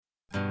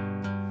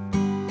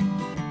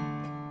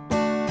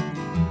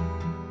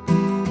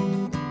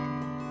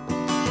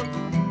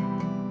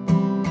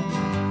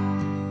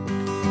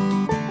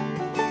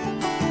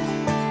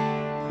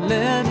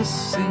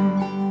us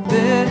sing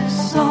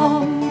this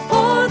song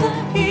for the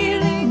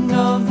healing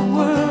of the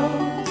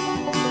world,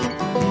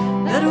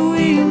 that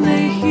we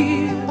may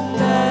hear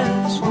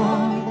as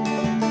one.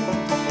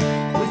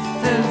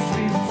 With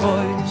every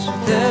voice,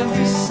 with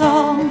every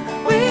song,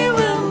 we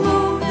will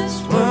move this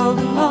world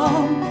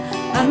along,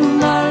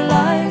 and our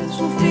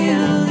lives will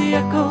feel the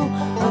echo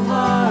of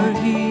our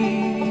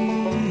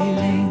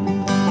healing.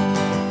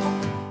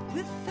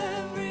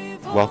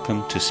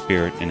 Welcome to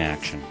Spirit in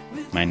Action.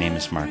 My name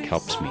is Mark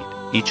Helpsmeet.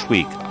 Each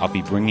week, I'll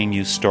be bringing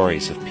you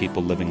stories of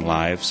people living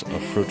lives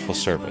of fruitful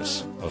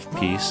service, of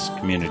peace,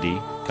 community,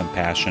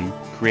 compassion,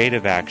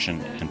 creative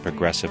action, and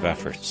progressive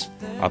efforts.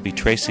 I'll be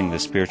tracing the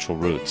spiritual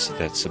roots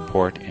that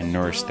support and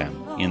nourish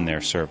them in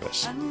their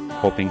service,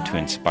 hoping to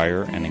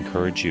inspire and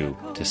encourage you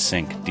to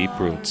sink deep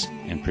roots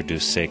and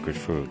produce sacred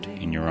fruit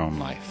in your own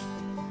life.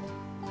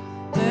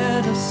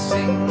 Let us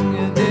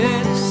sing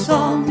this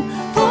song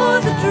for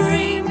the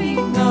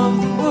dreaming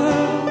of the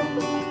world,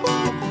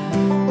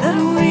 that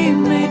we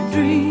may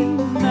dream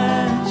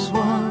as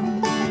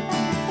one.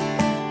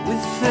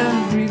 With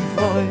every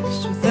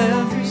voice, with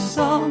every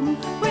song,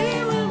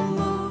 we will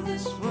move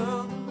this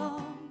world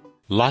along.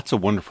 Lots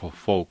of wonderful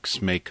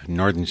folks make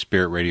Northern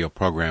Spirit Radio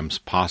programs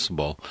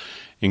possible,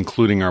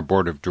 including our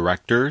board of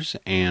directors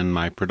and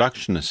my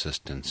production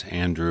assistants,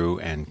 Andrew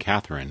and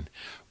Catherine.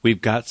 We've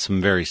got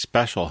some very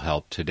special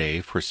help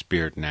today for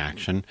Spirit in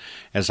Action,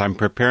 as I'm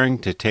preparing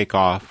to take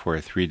off for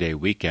a 3-day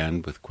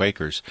weekend with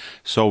Quakers,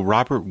 so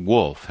Robert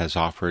Wolf has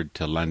offered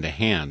to lend a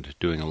hand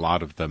doing a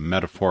lot of the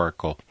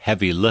metaphorical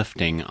heavy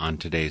lifting on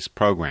today's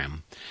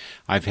program.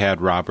 I've had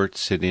Robert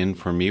sit in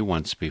for me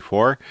once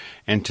before,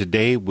 and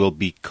today we'll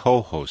be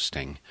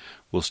co-hosting.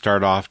 We'll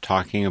start off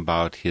talking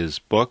about his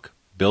book,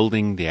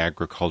 Building the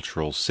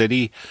Agricultural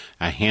City,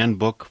 a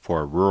handbook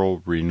for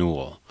rural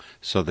renewal.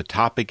 So the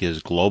topic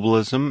is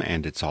globalism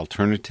and its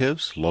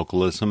alternatives,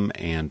 localism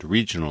and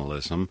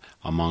regionalism,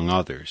 among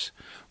others.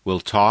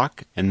 We'll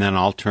talk, and then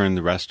I'll turn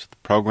the rest of the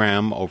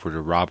program over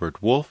to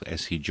Robert Wolf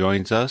as he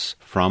joins us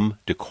from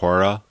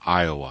Decorah,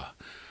 Iowa.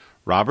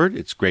 Robert,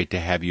 it's great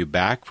to have you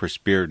back for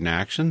Spirit in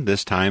Action,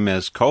 this time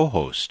as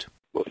co-host.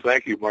 Well,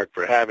 thank you, Mark,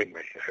 for having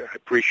me. I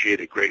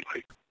appreciate it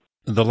greatly.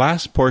 The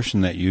last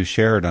portion that you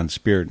shared on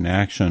Spirit in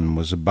Action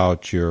was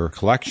about your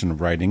collection of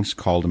writings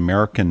called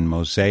American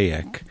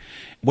Mosaic.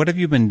 What have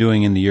you been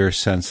doing in the years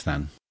since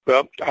then?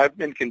 Well, I've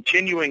been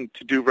continuing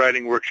to do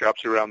writing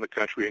workshops around the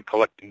country and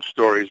collecting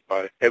stories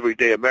by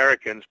everyday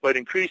Americans, but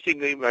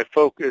increasingly my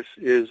focus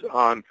is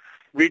on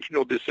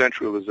regional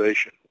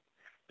decentralization,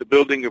 the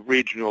building of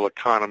regional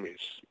economies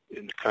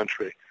in the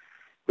country,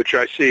 which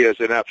I see as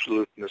an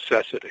absolute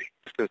necessity,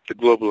 since the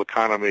global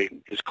economy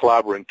is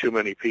clobbering too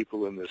many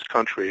people in this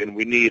country, and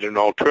we need an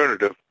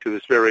alternative to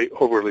this very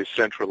overly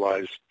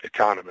centralized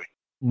economy.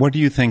 What do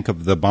you think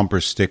of the bumper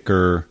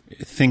sticker,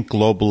 think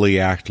globally,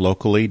 act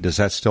locally? Does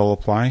that still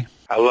apply?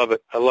 I love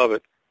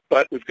it.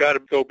 But we've got to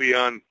go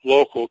beyond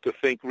local to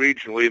think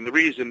regionally, and the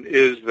reason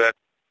is that,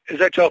 as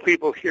I tell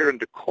people here in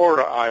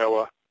Decorah,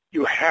 Iowa,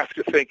 you have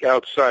to think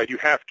outside. You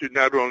have to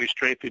not only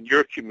strengthen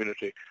your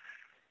community,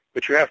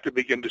 but you have to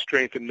begin to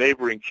strengthen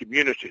neighboring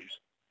communities.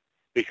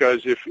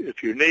 Because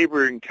if your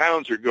neighboring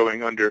towns are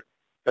going under,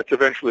 that's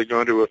eventually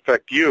going to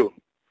affect you.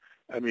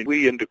 I mean,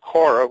 we in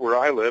Decorah, where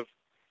I live,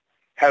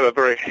 have a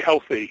very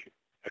healthy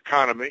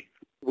economy.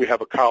 We have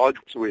a college,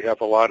 so we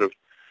have a lot of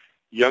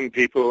young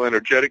people,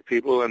 energetic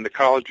people, and the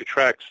college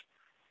attracts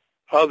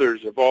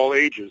others of all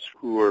ages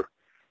who are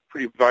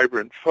pretty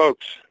vibrant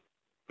folks.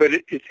 But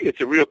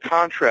it's a real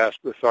contrast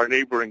with our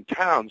neighboring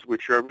towns,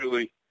 which are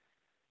really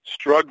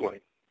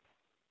struggling.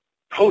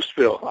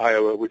 Postville,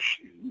 Iowa,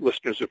 which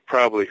listeners have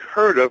probably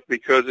heard of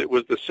because it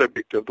was the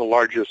subject of the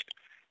largest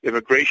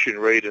immigration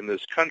rate in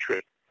this country.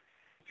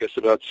 I guess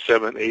about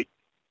 7-8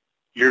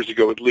 years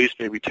ago, at least,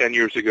 maybe 10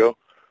 years ago.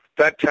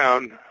 That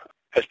town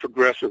has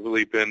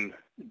progressively been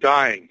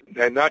dying,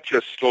 and not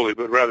just slowly,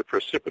 but rather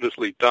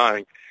precipitously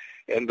dying.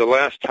 And the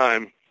last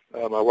time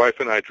my wife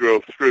and I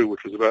drove through,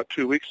 which was about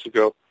 2 weeks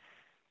ago,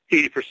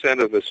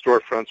 80% of the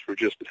storefronts were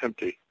just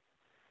empty.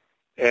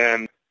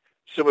 And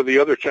some of the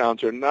other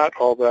towns are not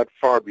all that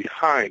far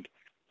behind.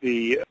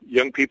 The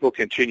young people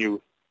continue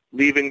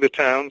leaving the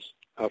towns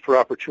for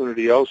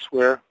opportunity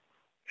elsewhere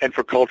and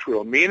for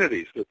cultural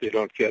amenities that they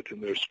don't get in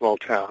their small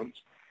towns.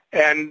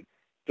 And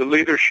the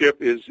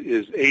leadership is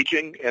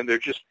aging, and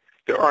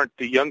there aren't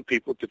the young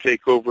people to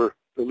take over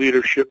the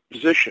leadership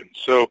position.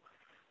 So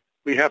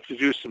we have to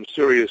do some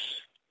serious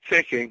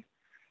thinking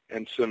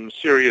and some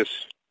serious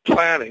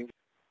planning.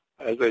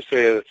 As I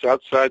say, it's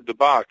outside the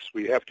box.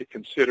 We have to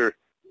consider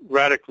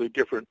radically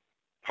different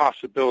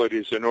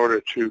possibilities in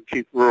order to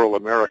keep rural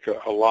America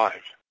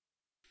alive.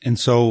 And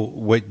so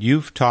what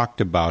you've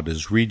talked about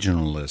is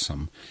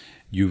regionalism.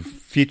 You've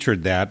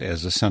featured that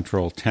as a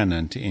central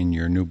tenet in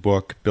your new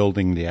book,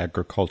 Building the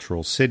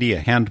Agricultural City,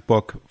 a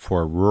handbook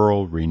for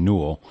rural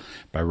renewal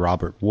by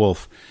Robert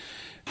Wolf.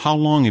 How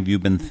long have you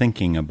been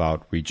thinking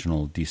about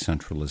regional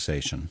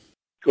decentralization?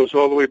 It goes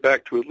all the way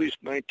back to at least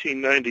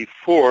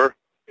 1994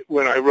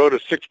 when I wrote a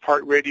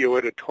 6-part radio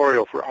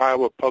editorial for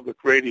Iowa Public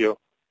Radio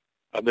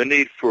on the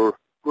need for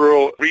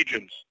rural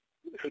regions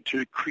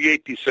to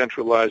create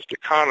decentralized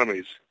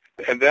economies.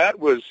 And that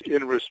was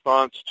in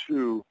response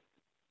to,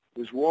 it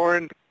was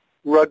Warren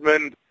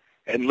Rudman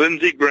and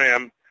Lindsey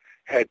Graham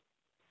had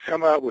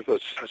come out with a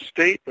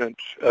statement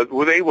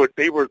where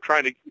they were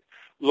trying to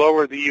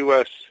lower the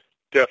U.S.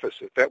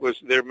 deficit. That was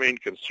their main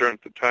concern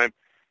at the time.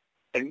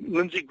 And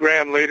Lindsey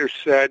Graham later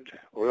said,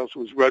 or else it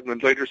was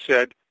Rudman later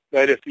said,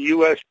 that if the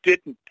U.S.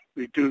 didn't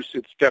reduce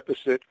its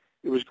deficit,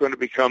 it was going to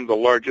become the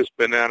largest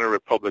banana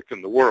republic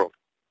in the world.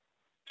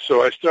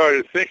 So I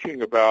started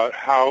thinking about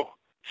how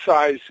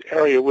size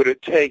area would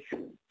it take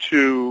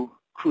to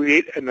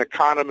create an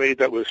economy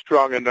that was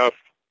strong enough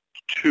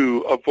to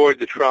avoid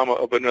the trauma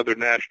of another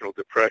national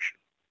depression.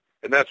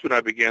 And that's when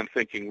I began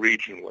thinking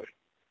regionally.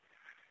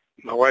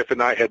 My wife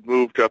and I had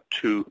moved up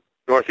to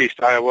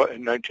northeast Iowa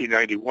in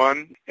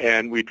 1991,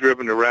 and we'd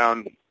driven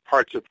around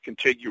parts of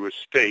contiguous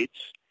states.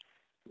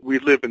 We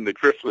live in the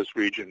Driftless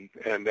region,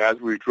 and as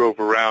we drove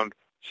around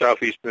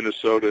southeast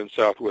Minnesota and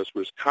southwest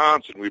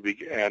Wisconsin,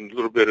 and a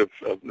little bit of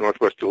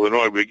northwest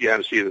Illinois, we began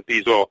to see that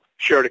these all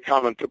shared a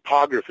common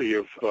topography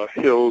of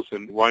hills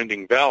and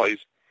winding valleys.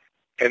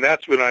 And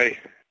that's when I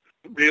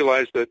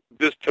realized that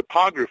this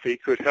topography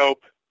could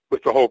help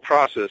with the whole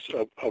process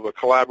of a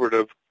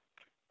collaborative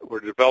or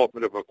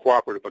development of a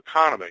cooperative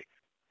economy.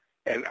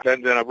 And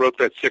then I wrote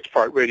that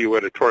 6-part radio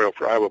editorial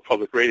for Iowa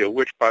Public Radio,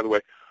 which, by the way,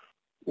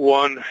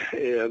 won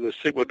the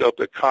Sigma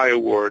Delta Chi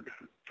Award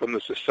from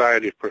the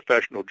Society of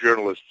Professional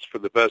Journalists for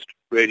the best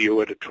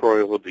radio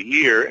editorial of the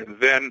year. And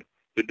then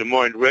the Des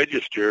Moines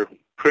Register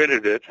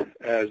printed it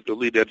as the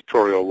lead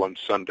editorial one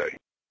Sunday.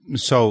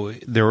 So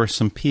there were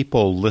some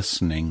people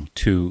listening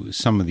to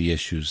some of the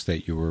issues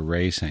that you were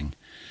raising.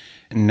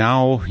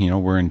 Now,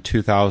 we're in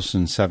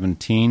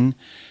 2017.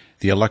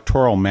 The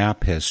electoral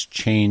map has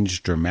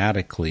changed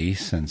dramatically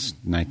since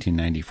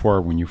 1994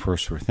 when you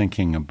first were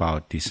thinking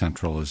about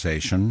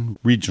decentralization,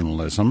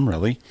 regionalism,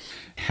 really.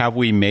 Have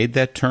we made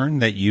that turn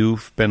that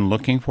you've been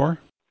looking for?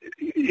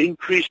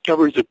 Increased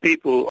numbers of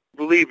people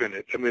believe in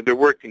it. I mean, they're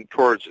working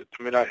towards it.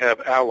 I mean, I have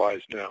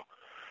allies now.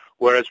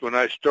 Whereas when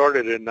I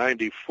started in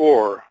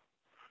 94,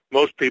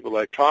 most people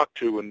I talked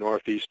to in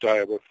Northeast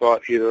Iowa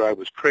thought either I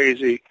was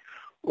crazy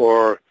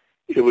or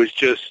it was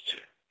just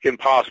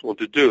impossible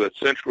to do. That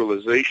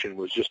centralization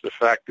was just a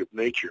fact of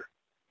nature.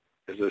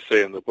 As I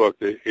say in the book,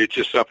 it's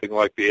just something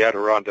like the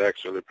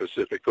Adirondacks or the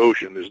Pacific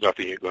Ocean. There's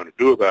nothing you're going to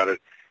do about it.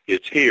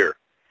 It's here.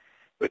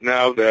 But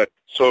now that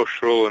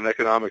social and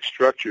economic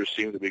structures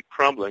seem to be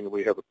crumbling and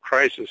we have a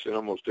crisis in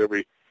almost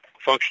every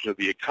function of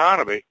the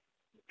economy,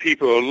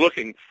 people are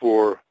looking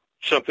for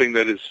something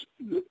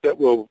that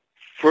will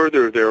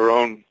further their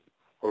own,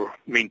 or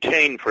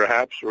maintain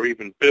perhaps, or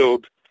even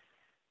build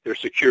their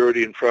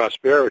security and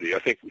prosperity. I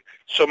think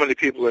so many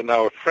people are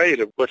now afraid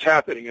of what's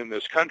happening in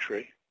this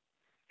country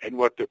and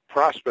what the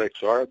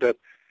prospects are that,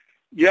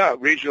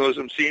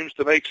 regionalism seems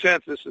to make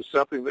sense. This is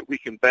something that we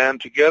can band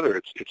together.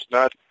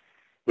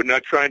 We're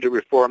not trying to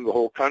reform the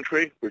whole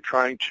country. We're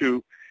trying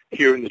to,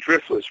 here in the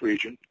Driftless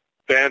region,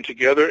 band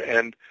together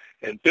and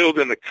build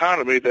an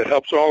economy that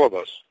helps all of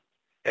us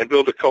and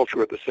build a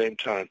culture at the same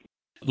time.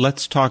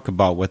 Let's talk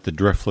about what the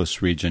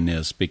Driftless region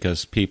is,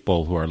 because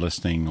people who are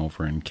listening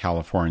over in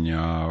California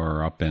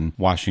or up in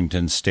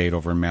Washington State,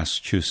 over in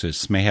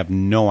Massachusetts, may have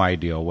no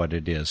idea what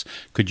it is.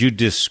 Could you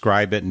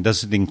describe it? And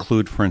does it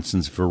include, for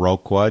instance,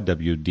 Viroqua,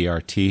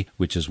 WDRT,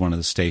 which is one of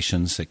the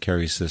stations that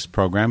carries this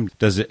program?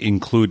 Does it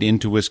include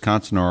into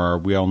Wisconsin, or are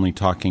we only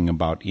talking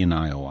about in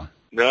Iowa?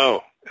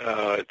 No.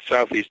 It's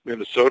southeast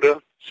Minnesota,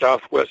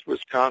 southwest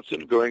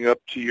Wisconsin, going up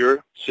to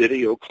your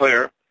city, Eau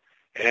Claire,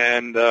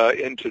 and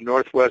into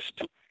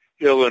northwest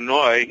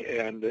Illinois,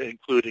 and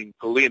including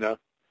Galena.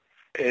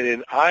 And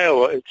in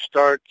Iowa, it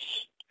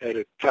starts at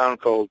a town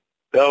called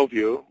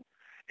Bellevue,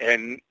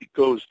 and it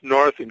goes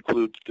north,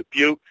 includes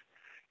Dubuque,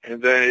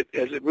 and then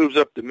as it moves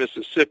up to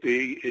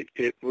Mississippi,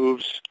 it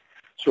moves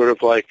sort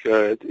of like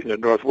in a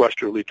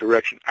northwesterly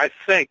direction. I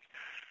think,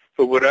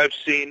 from what I've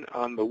seen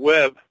on the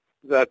web,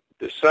 that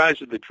the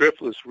size of the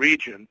Driftless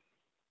region,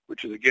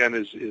 which is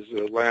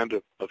a land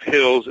of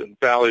hills and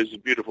valleys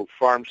and beautiful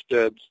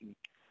farmsteads and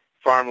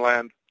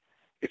farmland.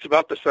 It's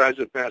about the size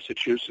of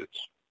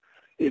Massachusetts.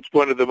 It's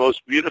one of the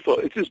most beautiful.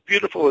 It's as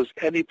beautiful as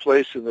any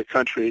place in the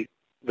country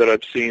that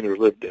I've seen or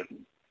lived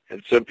in.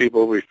 And some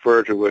people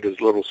refer to it as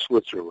Little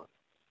Switzerland.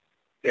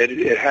 And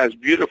it has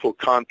beautiful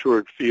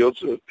contoured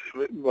fields.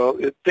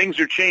 Things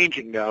are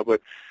changing now,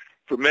 but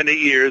for many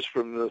years,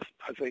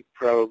 I think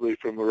probably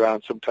from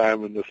around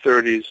sometime in the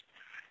 30s,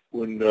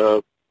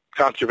 when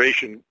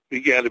conservation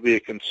began to be a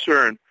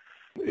concern,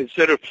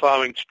 instead of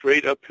plowing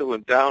straight uphill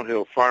and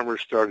downhill,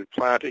 farmers started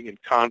planting in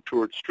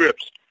contoured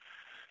strips.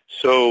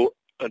 So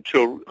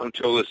until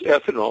this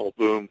ethanol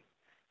boom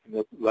in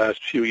the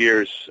last few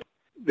years,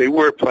 they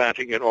were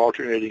planting in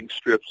alternating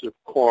strips of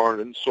corn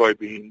and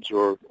soybeans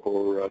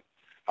or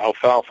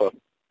alfalfa.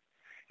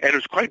 And it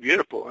was quite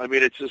beautiful. I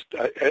mean, it's just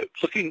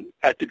looking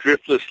at the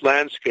Driftless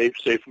landscape,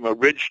 say from a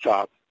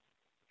ridgetop,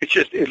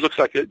 it looks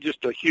like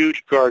just a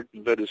huge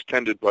garden that is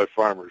tended by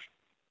farmers.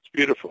 It's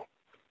beautiful.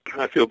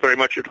 I feel very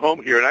much at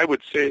home here. And I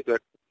would say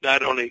that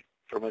not only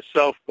for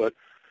myself, but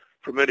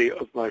for many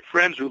of my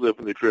friends who live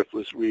in the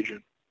Driftless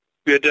region,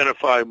 we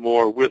identify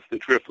more with the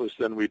Driftless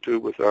than we do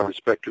with our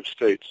respective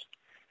states.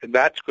 And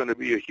that's going to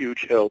be a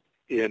huge help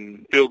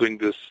in building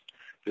this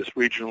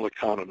regional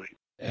economy.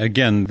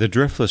 Again, the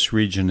driftless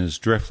region is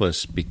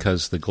driftless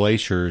because the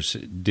glaciers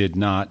did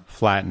not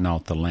flatten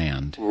out the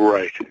land.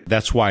 Right.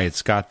 That's why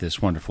it's got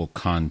this wonderful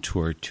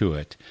contour to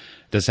it.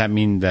 Does that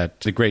mean that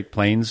the Great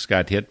Plains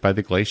got hit by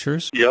the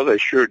glaciers? Yeah, they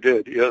sure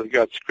did. Yeah, they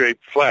got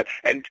scraped flat.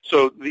 And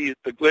so the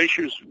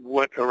glaciers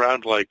went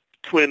around like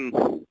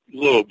twin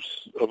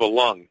lobes of a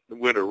lung that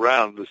went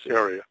around this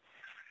area.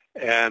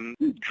 And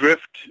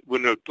drift,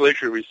 when a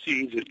glacier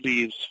recedes, it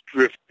leaves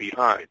drift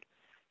behind.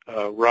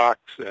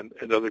 Rocks and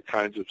other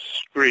kinds of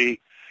scree.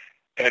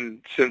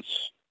 And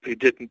since they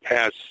didn't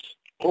pass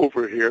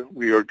over here,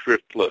 we are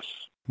driftless.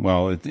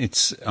 Well,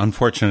 it's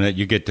unfortunate that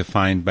you get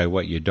defined by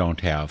what you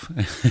don't have.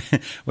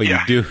 What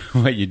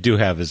you do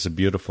have is a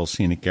beautiful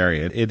scenic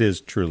area. It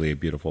is truly a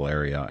beautiful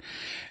area.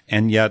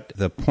 And yet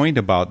the point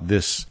about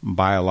this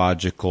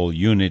biological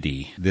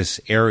unity, this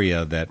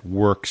area that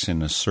works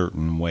in a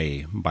certain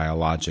way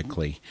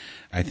biologically,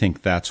 I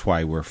think that's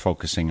why we're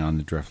focusing on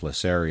the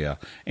driftless area.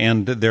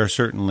 And there are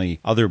certainly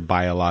other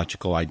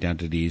biological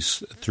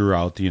identities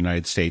throughout the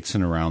United States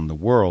and around the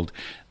world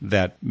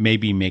that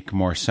maybe make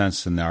more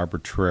sense than the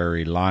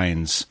arbitrary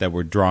lines that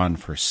were drawn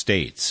for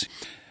states.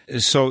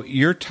 So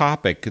your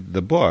topic,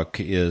 the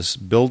book, is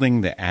Building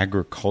the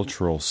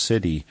Agricultural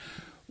City.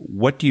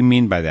 What do you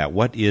mean by that?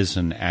 What is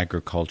an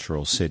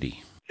agricultural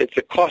city? It's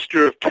a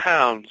cluster of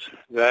towns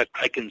that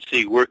I can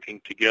see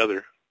working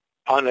together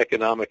on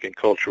economic and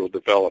cultural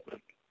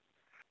development.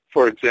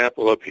 For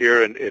example, up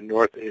here in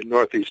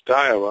northeast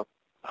Iowa,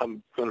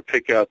 I'm going to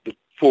pick out the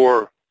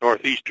 4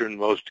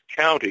 northeasternmost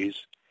counties.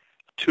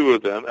 2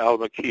 of them,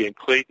 Allamakee and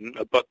Clayton,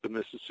 abut the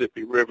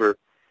Mississippi River.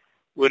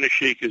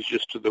 Winneshiek is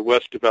just to the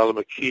west of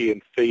Allamakee,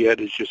 and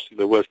Fayette is just to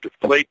the west of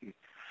Clayton.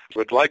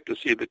 So I'd like to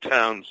see the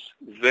towns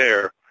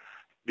there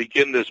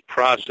begin this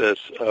process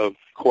of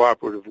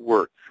cooperative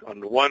work. On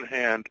the one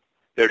hand,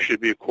 there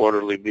should be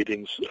quarterly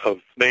meetings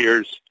of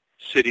mayors,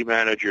 city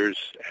managers,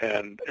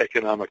 and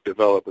economic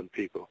development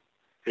people.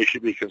 They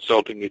should be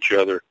consulting each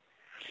other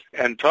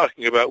and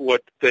talking about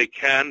what they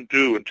can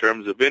do in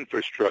terms of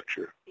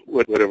infrastructure,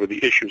 whatever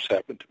the issues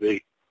happen to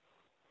be.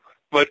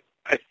 But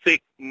I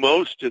think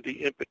most of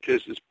the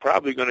impetus is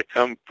probably going to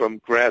come from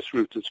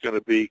grassroots. It's going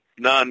to be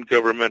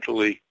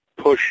non-governmentally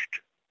pushed.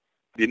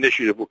 The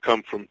initiative will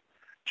come from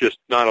just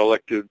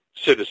non-elected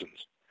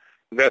citizens.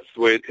 And that's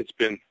the way it's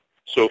been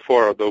so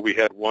far, although we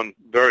had one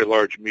very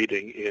large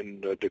meeting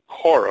in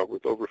Decorah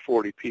with over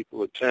 40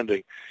 people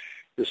attending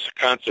this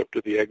concept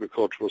of the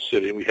agricultural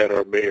city. And we had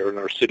our mayor and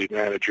our city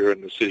manager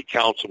and the city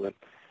councilman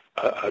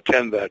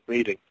attend that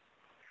meeting.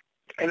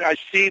 And I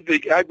see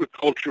the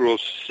agricultural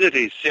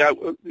city,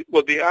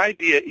 the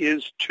idea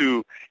is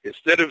to,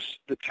 instead of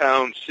the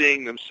town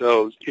seeing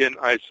themselves in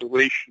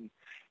isolation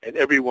and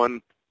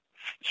everyone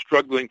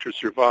struggling to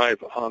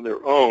survive on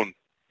their own,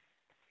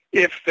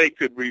 if they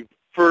could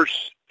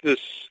reverse this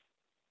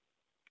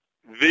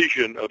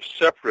vision of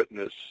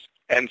separateness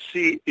and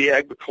see the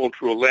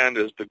agricultural land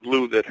as the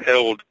glue that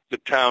held the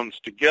towns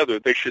together,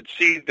 they should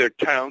see their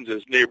towns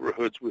as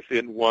neighborhoods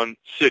within one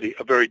city,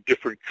 a very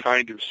different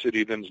kind of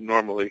city than is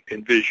normally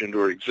envisioned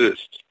or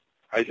exists.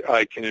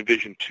 I can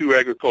envision 2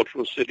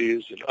 agricultural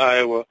cities in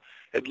Iowa,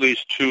 at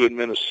least 2 in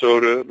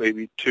Minnesota,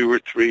 maybe 2 or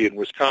 3 in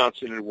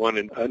Wisconsin, and 1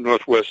 in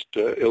northwest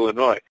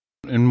Illinois.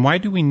 And why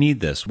do we need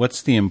this?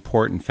 What's the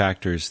important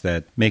factors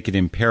that make it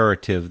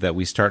imperative that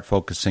we start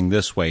focusing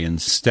this way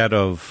instead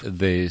of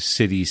the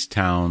cities,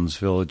 towns,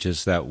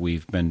 villages that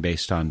we've been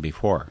based on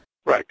before?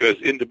 Right,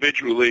 because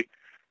individually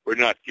we're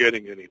not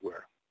getting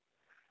anywhere.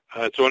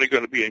 It's only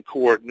going to be in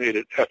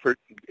coordinated effort,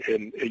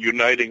 in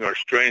uniting our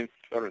strength,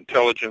 our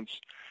intelligence,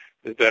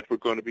 that we're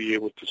going to be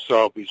able to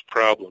solve these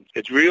problems.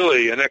 It's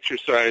really an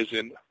exercise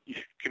in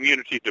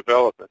community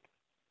development.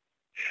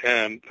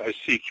 And I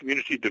see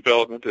community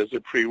development as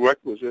a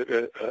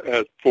prerequisite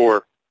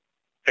for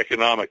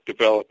economic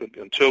development.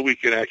 Until we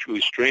can actually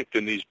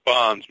strengthen these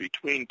bonds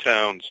between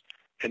towns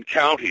and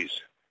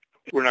counties,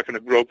 we're not going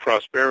to grow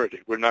prosperity.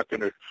 We're not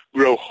going to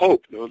grow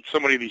hope. So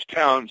many of these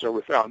towns are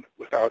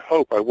without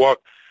hope.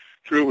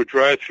 I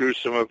drive through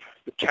some of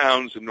the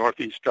towns in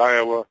northeast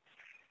Iowa,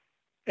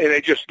 and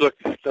they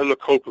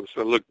look hopeless.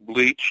 They look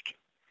bleached.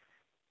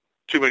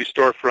 Too many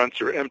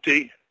storefronts are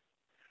empty.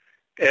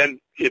 And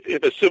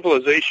if a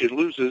civilization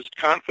loses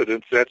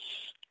confidence, that's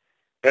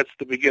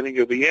the beginning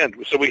of the end.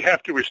 So we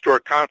have to restore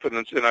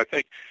confidence, and I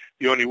think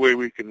the only way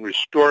we can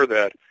restore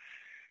that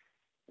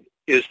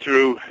is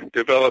through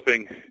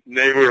developing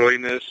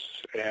neighborliness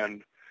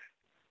and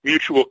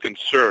mutual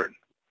concern.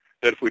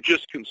 That if we're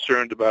just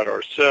concerned about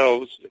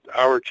ourselves,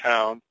 our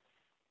town,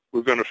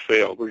 we're going to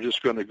fail. We're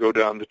just going to go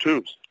down the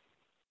tubes.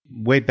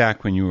 Way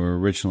back when you were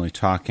originally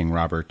talking,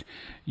 Robert,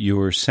 you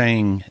were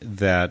saying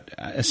that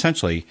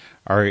essentially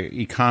our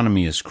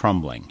economy is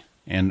crumbling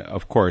And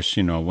of course,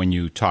 when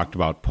you talked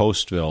about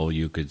Postville,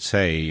 you could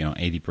say,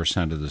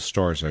 80% of the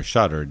stores are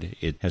shuttered.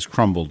 It has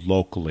crumbled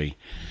locally.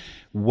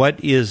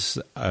 What is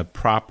a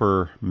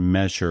proper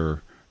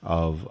measure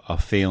of a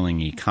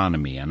failing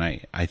economy? And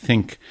I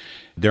think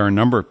there are a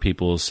number of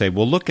people who say,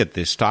 well, look at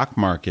the stock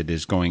market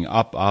is going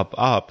up, up,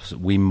 up.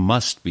 We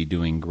must be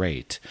doing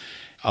great.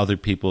 Other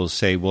people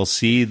say, well,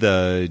 see,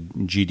 the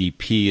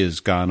GDP has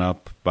gone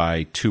up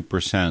by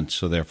 2%,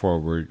 so therefore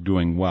we're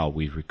doing well.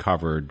 We've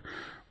recovered.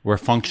 We're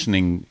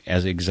functioning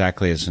as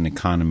exactly as an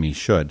economy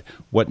should.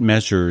 What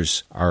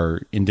measures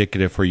are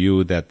indicative for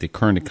you that the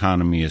current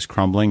economy is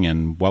crumbling,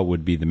 and what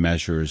would be the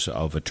measures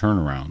of a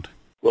turnaround?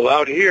 Well,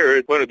 out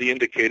here, one of the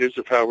indicators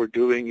of how we're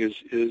doing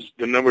is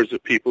the numbers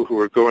of people who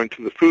are going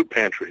to the food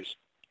pantries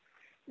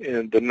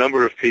and the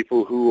number of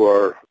people who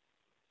are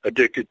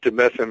addicted to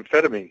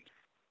methamphetamine.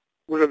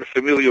 What are the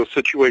familial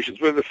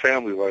situations? What are the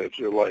family lives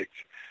are like?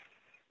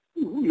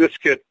 Let's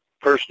get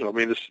personal. I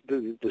mean,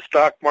 the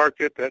stock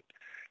market, that's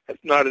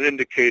not an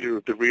indicator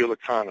of the real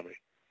economy.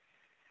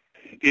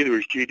 Neither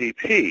is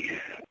GDP.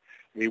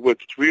 I mean,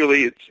 what's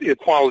really,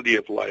 it's quality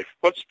of life.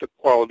 What's the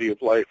quality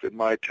of life in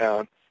my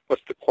town?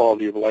 What's the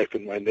quality of life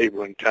in my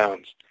neighboring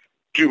towns?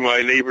 Do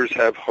my neighbors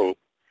have hope?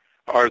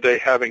 Are they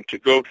having to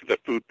go to the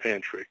food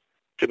pantry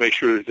to make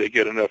sure that they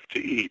get enough to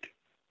eat?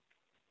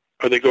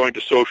 Are they going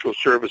to social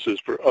services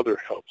for other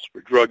helps, for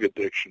drug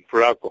addiction,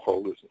 for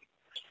alcoholism?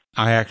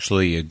 I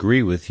actually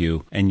agree with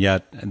you, and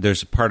yet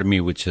there's a part of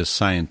me which is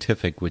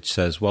scientific, which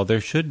says, well,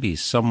 there should be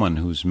someone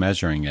who's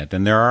measuring it.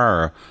 And there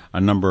are a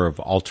number of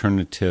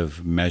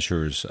alternative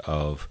measures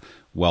of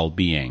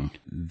well-being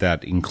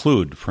that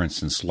include, for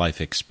instance, life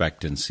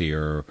expectancy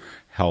or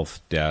health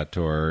debt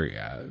or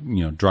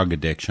drug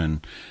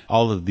addiction,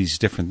 all of these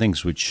different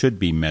things which should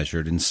be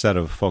measured instead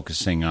of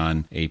focusing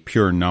on a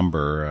pure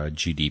number, a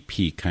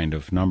GDP kind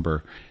of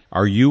number.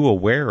 Are you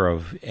aware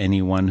of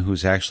anyone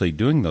who's actually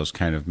doing those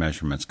kind of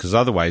measurements? Because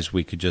otherwise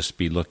we could just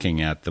be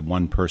looking at the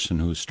one person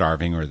who's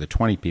starving or the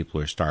 20 people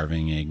who are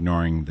starving and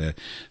ignoring the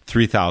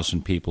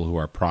 3,000 people who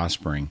are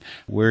prospering.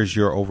 Where's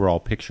your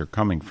overall picture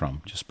coming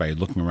from? Just by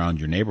looking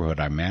around your neighborhood,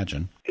 I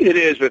imagine. It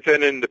is, but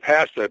then in the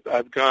past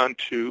I've gone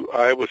to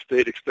Iowa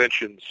State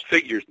Extension's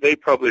figures. They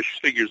publish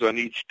figures on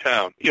each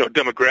town,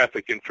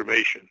 demographic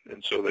information.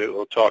 And so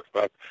they'll talk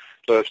about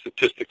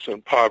statistics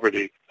on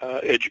poverty,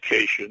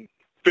 education.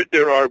 But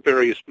there are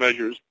various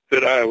measures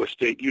that Iowa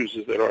State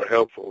uses that are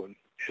helpful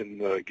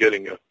in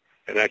getting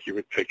an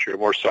accurate picture, a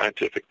more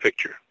scientific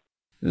picture.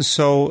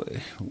 So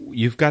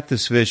you've got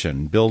this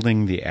vision,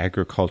 Building the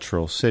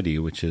Agricultural City,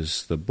 which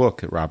is the book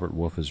that Robert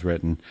Wolf has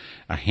written,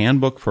 a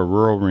handbook for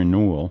rural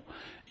renewal.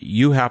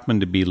 You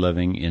happen to be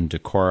living in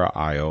Decorah,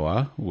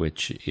 Iowa,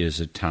 which is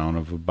a town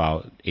of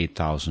about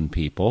 8,000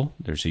 people.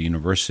 There's a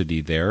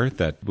university there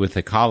that with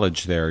a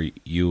college there,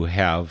 you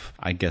have,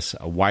 I guess,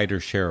 a wider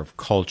share of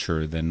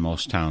culture than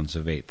most towns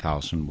of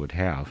 8,000 would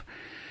have.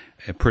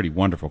 A pretty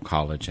wonderful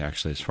college,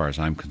 actually, as far as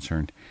I'm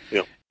concerned.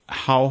 Yeah.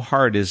 How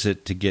hard is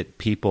it to get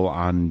people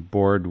on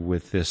board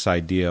with this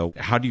idea?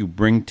 How do you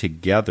bring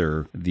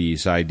together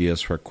these ideas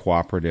for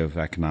cooperative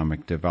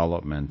economic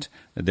development?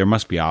 There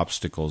must be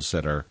obstacles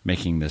that are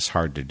making this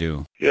hard to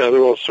do. Yeah,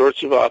 there are all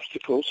sorts of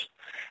obstacles.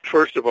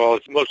 First of all,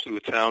 most of the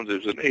towns,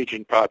 there's an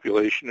aging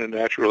population, and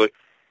naturally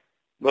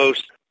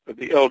most of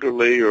the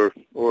elderly or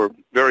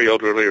very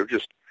elderly are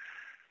just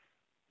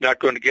not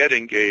going to get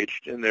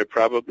engaged, and they're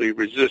probably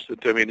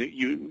resistant. I mean,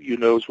 you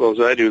know as well as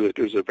I do that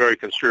there's a very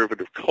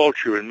conservative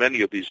culture in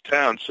many of these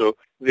towns, so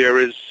there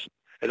is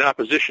an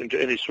opposition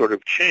to any sort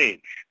of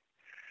change.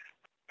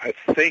 I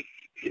think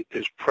it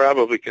is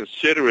probably,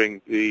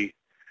 considering the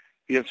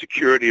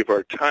insecurity of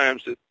our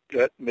times,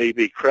 that may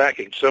be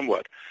cracking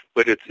somewhat,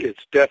 but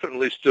it's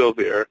definitely still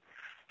there. A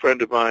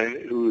friend of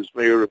mine who is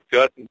mayor of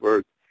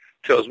Guttenberg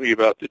tells me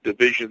about the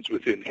divisions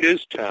within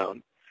his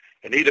town,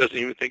 and he doesn't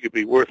even think it'd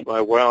be worth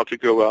my while to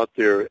go out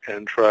there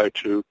and try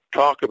to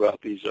talk about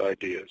these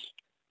ideas.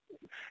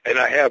 And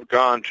I have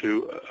gone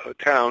to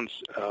towns,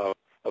 a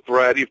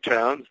variety of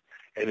towns,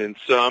 and in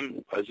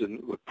some, as in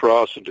La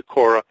Crosse and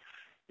Decorah,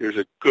 there's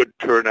a good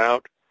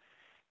turnout.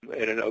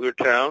 And in other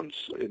towns,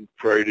 in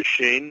Prairie du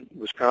Chien,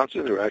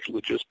 Wisconsin, there are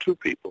actually just 2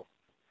 people.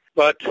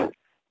 But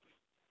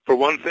for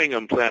one thing,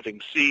 I'm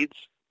planting seeds,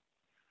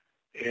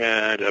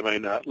 and I may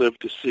not live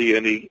to see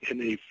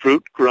any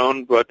fruit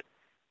grown, but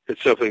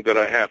it's something that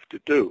I have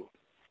to do.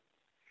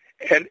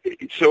 And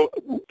so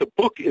the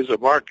book is a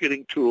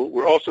marketing tool.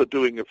 We're also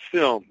doing a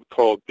film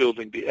called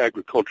Building the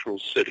Agricultural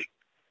City,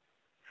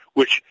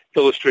 which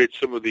illustrates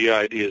some of the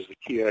ideas, the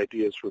key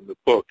ideas from the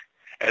book.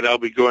 And I'll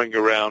be going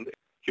around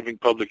giving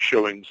public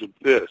showings of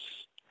this.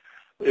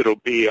 It'll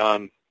be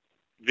on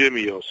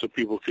Vimeo so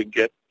people can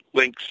get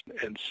links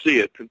and see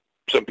it. And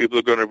some people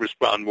are going to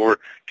respond more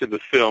to the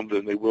film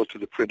than they will to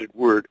the printed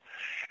word.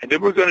 And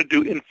then we're going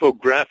to do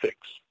infographics.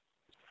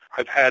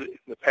 I've had in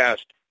the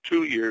past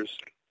 2 years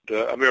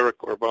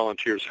AmeriCorps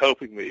volunteers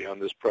helping me on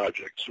this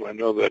project, so I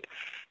know that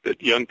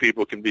young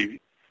people can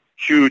be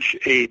huge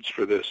aids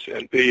for this,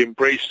 and they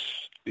embrace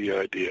the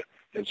idea,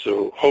 and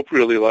so hope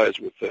really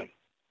lies with them.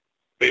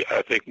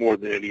 I think, more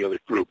than any other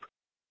group.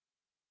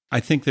 I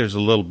think there's a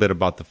little bit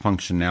about the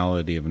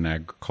functionality of an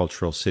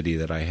agricultural city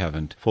that I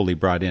haven't fully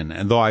brought in.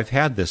 And though I've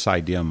had this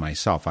idea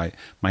myself,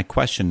 my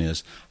question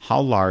is,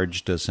 how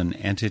large does an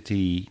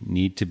entity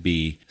need to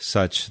be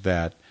such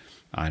that,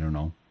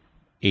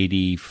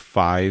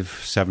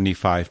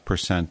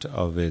 75%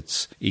 of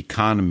its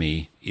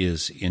economy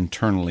is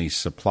internally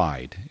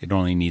supplied? It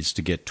only needs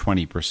to get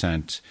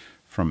 20%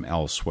 from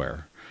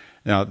elsewhere.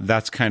 Now,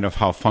 that's kind of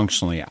how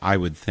functionally I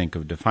would think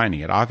of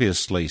defining it.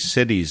 Obviously,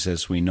 cities,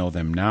 as we know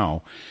them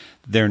now,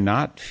 they're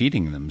not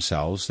feeding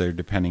themselves. They're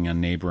depending on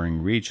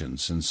neighboring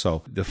regions. And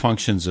so the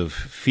functions of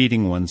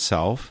feeding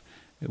oneself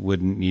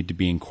wouldn't need to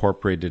be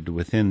incorporated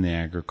within the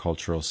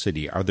agricultural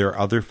city. Are there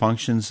other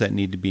functions that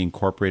need to be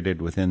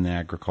incorporated within the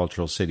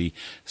agricultural city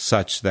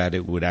such that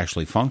it would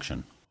actually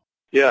function?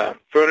 Yeah,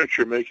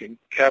 furniture making,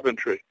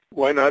 cabinetry.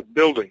 Why not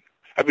building?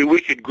 I mean, we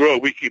could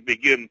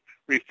begin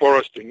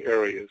reforesting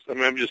areas. I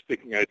mean, I'm just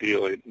thinking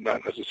ideally,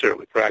 not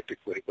necessarily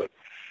practically, but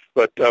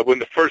when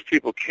the first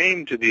people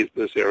came to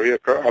this area,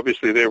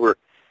 obviously they were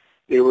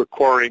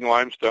quarrying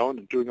limestone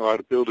and doing a lot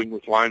of building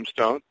with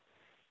limestone,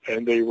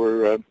 and they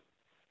were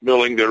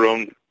milling their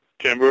own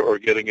timber or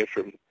getting it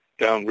from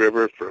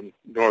downriver from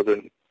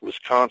northern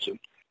Wisconsin.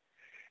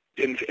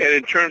 And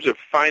in terms of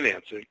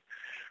financing,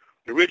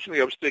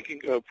 originally I was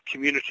thinking of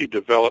community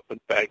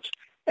development banks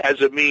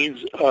as a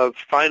means of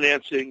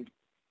financing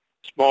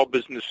small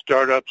business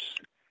startups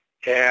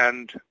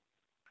and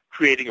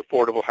creating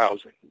affordable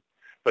housing.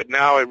 But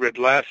now I read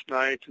last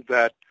night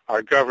that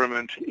our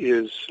government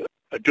is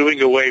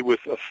doing away with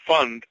a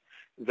fund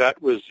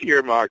that was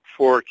earmarked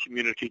for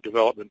community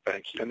development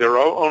banks. And there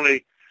are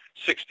only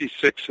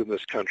 66 in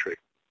this country.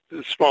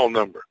 It's a small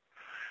number,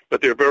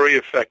 but they're very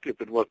effective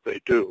in what they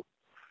do.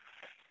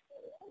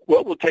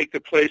 What will take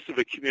the place of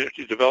a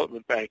community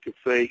development bank if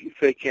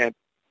they can't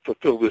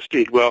fulfill this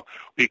need? Well,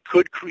 we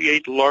could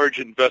create large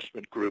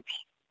investment groups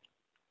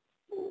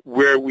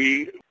where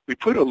we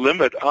put a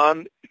limit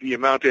on the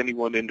amount any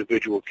one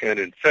individual can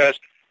invest,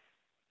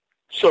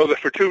 so that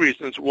for two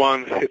reasons.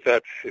 One,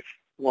 if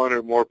one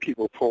or more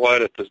people pull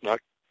out, it does not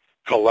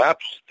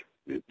collapse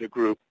the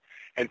group.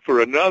 And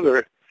for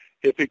another,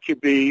 if it could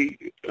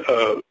be,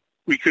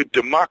 we could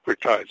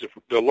democratize. If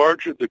the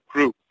larger the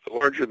group, the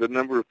larger the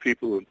number of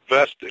people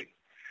investing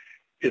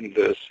in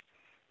this,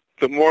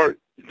 the more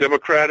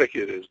democratic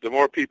it is, the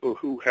more people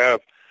who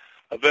have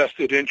a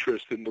vested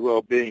interest in the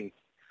well-being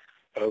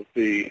of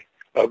the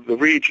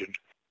region.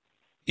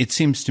 It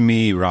seems to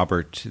me,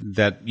 Robert,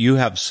 that you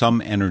have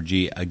some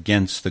energy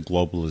against the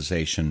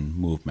globalization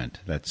movement.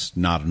 That's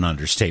not an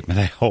understatement,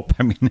 I hope.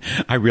 I mean,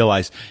 I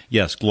realize,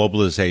 yes,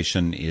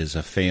 globalization is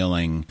a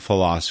failing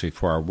philosophy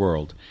for our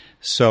world.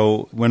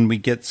 So when we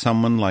get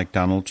someone like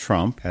Donald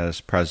Trump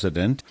as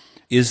president,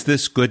 is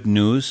this good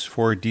news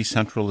for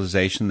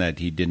decentralization, that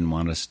he didn't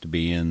want us to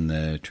be in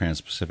the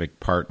Trans-Pacific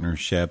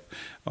Partnership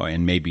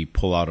and maybe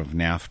pull out of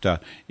NAFTA?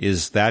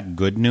 Is that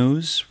good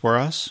news for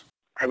us?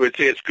 I would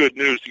say it's good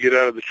news to get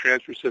out of the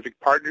Trans-Pacific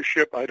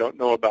Partnership. I don't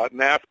know about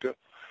NAFTA.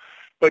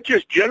 But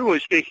just generally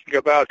speaking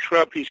about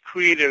Trump, he's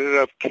created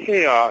enough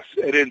chaos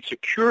and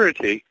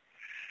insecurity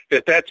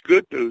that's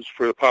good news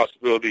for the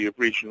possibility of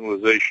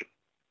regionalization.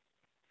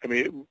 I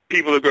mean,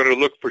 people are going to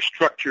look for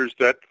structures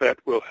that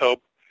will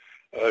help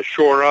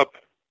shore up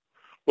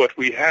what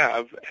we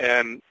have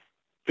and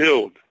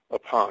build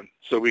upon,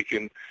 so we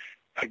can,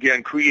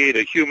 again, create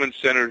a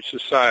human-centered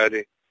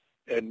society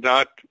and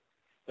not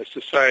a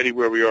society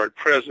where we are at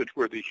present,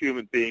 where the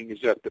human being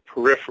is at the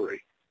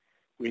periphery.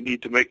 We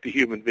need to make the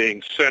human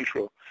being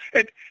central.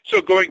 And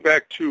so going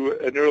back to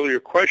an earlier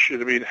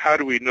question, I mean, how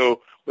do we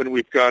know when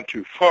we've gone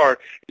too far?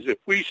 Is if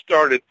we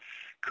started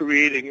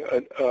creating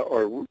a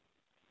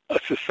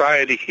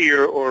society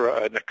here or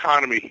an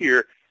economy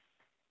here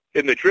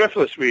in the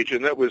Driftless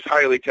region that was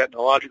highly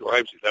technological, I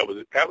would say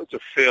that was a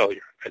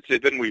failure. I'd say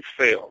then we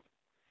failed.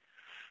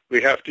 We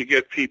have to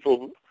get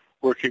people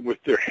working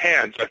with their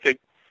hands. I think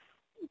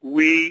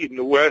we in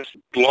the West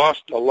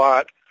lost a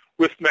lot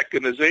with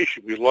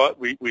mechanization. We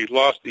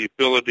lost the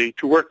ability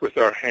to work with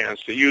our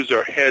hands, to use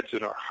our heads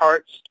and our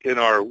hearts in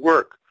our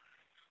work.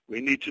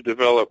 We need to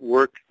develop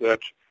work that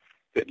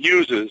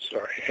uses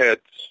our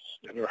heads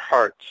and our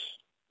hearts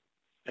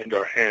and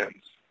our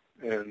hands.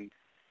 And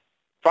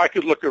if I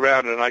could look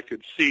around and I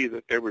could see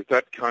that there was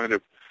that kind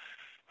of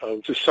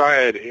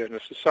society, and a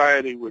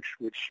society which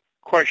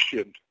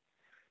questioned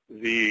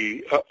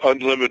the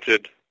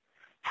unlimited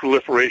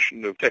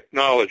proliferation of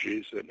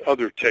technologies and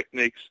other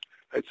techniques,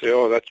 I'd say,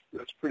 oh,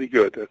 that's pretty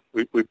good.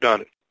 We've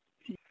done it.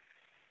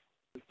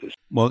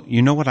 Well,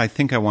 you know what I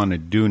think I want to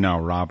do now,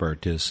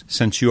 Robert, is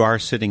since you are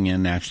sitting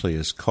in actually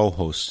as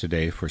co-host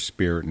today for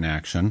Spirit in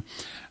Action,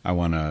 I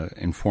want to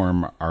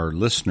inform our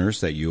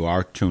listeners that you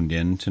are tuned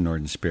in to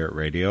Northern Spirit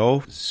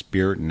Radio,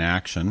 Spirit in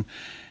Action.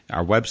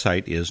 Our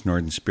website is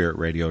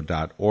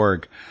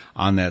northernspiritradio.org.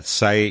 On that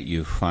site,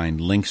 you find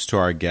links to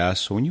our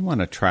guests. So when you want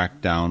to track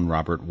down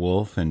Robert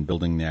Wolf and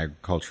Building the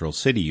Agricultural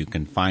City, you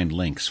can find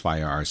links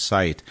via our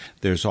site.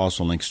 There's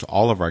also links to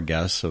all of our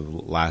guests of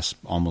the last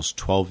almost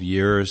 12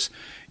 years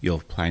You'll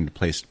find a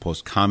place to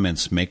post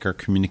comments. Make our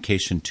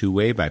communication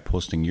two-way by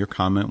posting your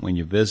comment when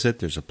you visit.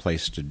 There's a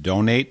place to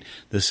donate.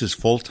 This is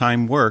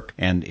full-time work,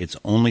 and it's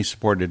only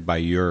supported by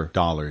your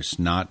dollars,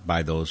 not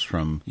by those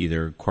from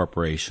either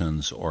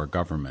corporations or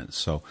governments.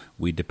 So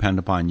we depend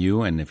upon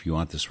you, and if you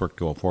want this work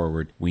to go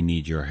forward, we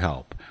need your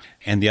help.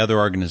 And the other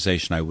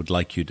organization I would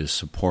like you to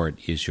support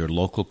is your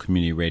local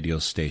community radio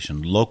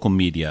station. Local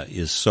media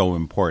is so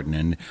important,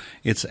 and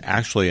it's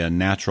actually a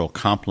natural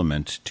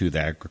complement to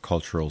the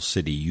agricultural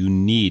city. You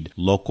need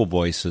local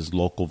voices,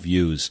 local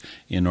views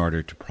in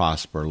order to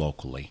prosper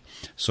locally.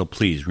 So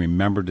please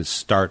remember to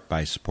start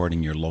by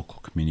supporting your local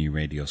community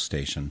radio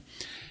station.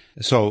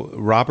 So,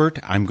 Robert,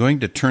 I'm going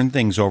to turn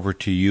things over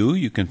to you.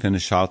 You can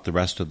finish out the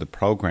rest of the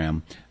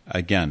program.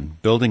 Again,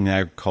 Building the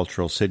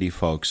Agricultural City,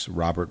 folks,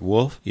 Robert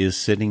Wolf is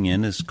sitting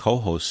in as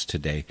co-host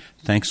today.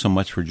 Thanks so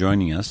much for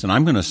joining us. And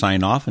I'm going to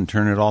sign off and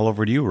turn it all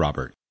over to you,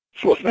 Robert.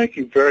 Well, thank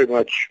you very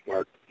much,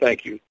 Mark.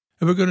 Thank you.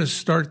 And we're going to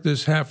start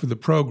this half of the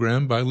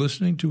program by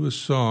listening to a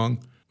song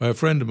by a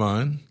friend of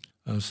mine,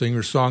 a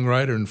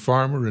singer-songwriter and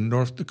farmer in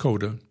North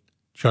Dakota,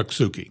 Chuck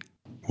Suki,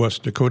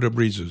 West Dakota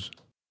Breezes.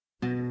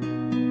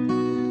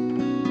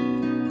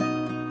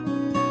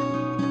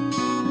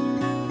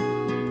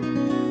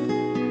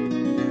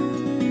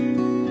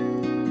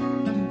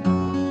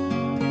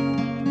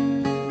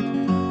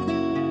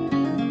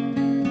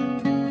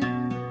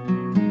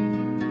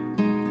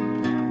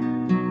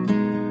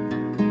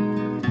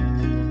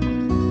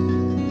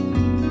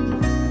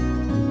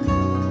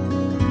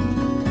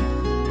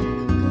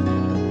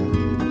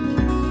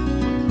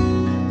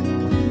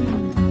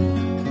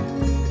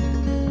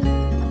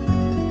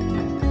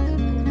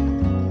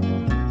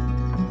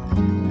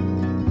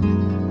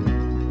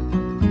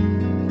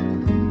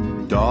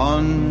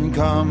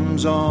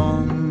 Comes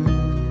on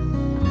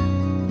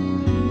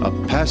a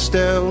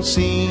pastel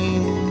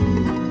scene.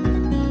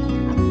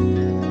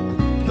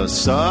 The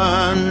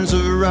sun's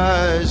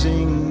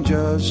rising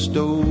just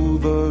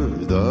over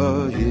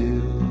the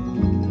hill.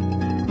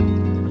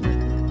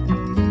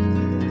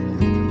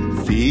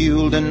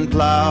 Field and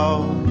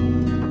plow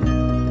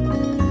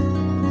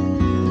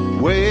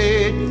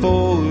wait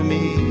for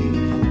me.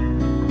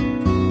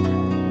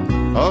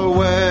 A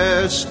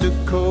West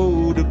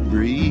Dakota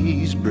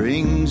breeze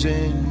brings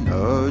in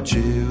a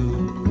chill.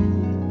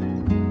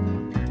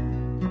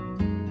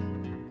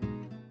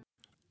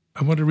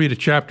 I want to read a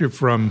chapter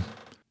from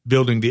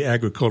Building the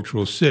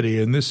Agricultural City,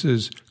 and this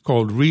is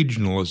called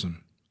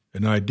Regionalism,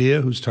 an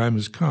idea whose time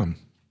has come.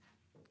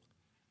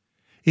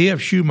 E.F.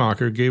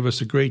 Schumacher gave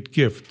us a great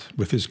gift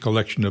with his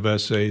collection of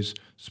essays,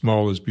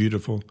 Small is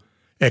Beautiful,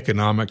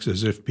 Economics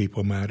as If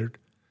People Mattered.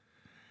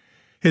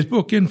 His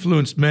book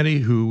influenced many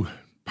who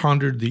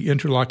pondered the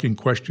interlocking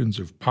questions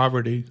of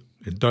poverty,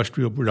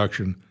 industrial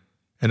production,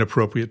 and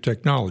appropriate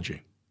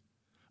technology.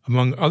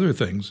 Among other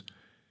things,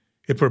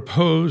 it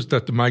proposed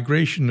that the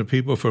migration of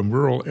people from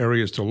rural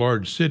areas to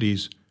large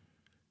cities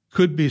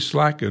could be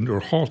slackened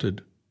or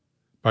halted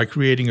by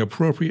creating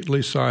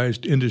appropriately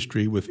sized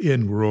industry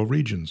within rural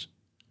regions.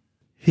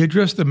 He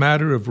addressed the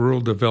matter of rural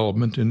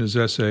development in his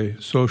essay,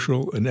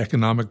 Social and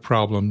Economic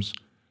Problems,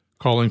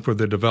 calling for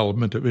the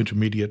development of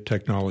intermediate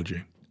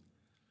technology.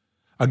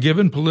 A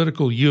given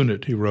political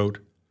unit, he wrote,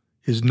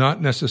 is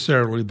not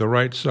necessarily the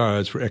right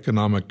size for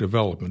economic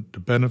development to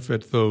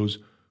benefit those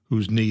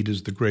whose need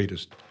is the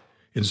greatest.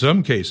 In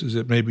some cases,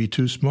 it may be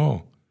too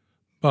small,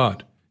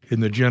 but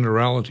in the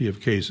generality of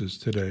cases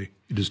today,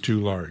 it is too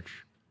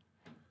large.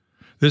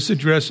 This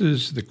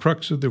addresses the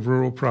crux of the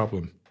rural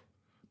problem,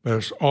 but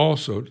it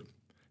also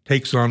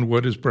takes on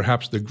what is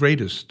perhaps the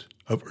greatest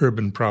of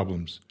urban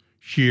problems,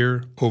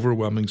 sheer,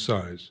 overwhelming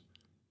size.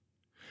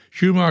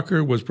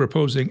 Schumacher was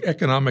proposing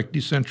economic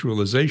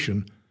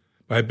decentralization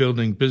by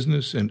building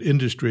business and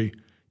industry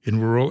in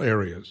rural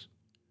areas.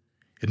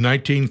 In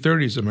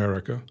 1930s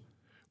America,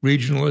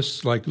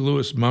 regionalists like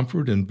Lewis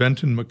Mumford and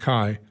Benton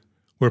MacKaye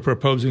were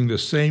proposing the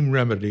same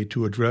remedy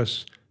to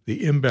address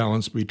the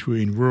imbalance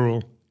between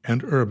rural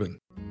and urban.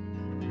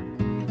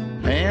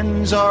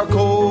 Hands are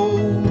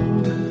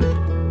cold,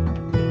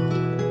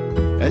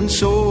 and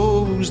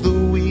so's the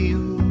wheel.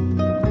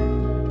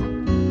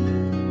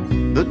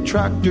 The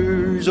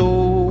tractor's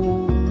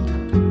old,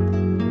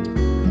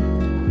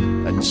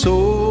 and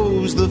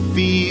so's the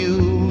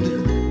field.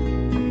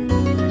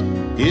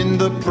 In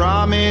the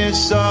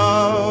promise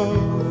of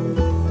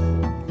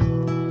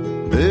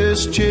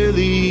this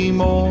chilly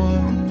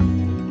morn,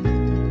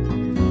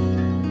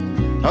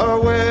 a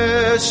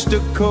West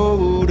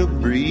Dakota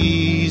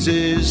breeze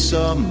is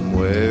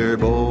somewhere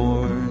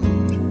born.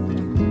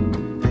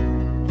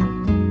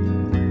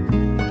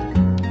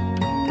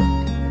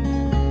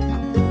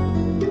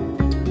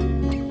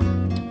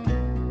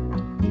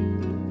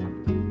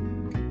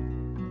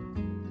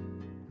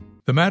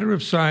 The matter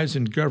of size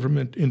in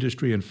government,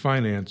 industry, and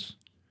finance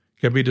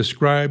can be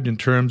described in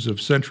terms of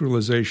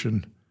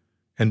centralization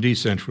and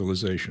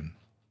decentralization.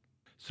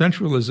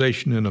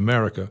 Centralization in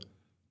America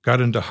got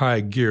into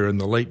high gear in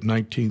the late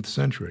 19th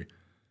century,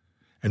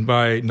 and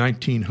by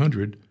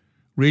 1900,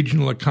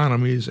 regional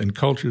economies and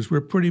cultures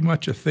were pretty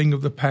much a thing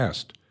of the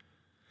past,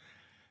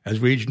 As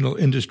regional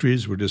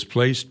industries were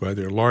displaced by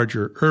their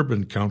larger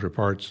urban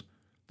counterparts,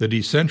 the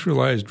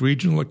decentralized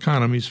regional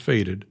economies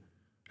faded,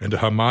 and a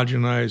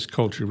homogenized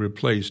culture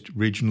replaced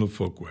regional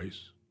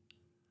folkways.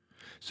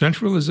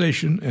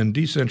 Centralization and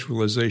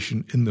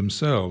decentralization in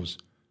themselves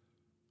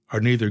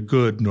are neither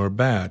good nor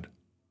bad,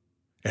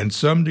 and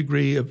some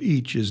degree of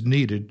each is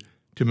needed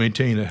to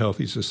maintain a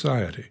healthy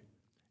society.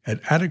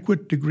 An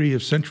adequate degree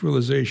of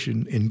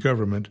centralization in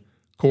government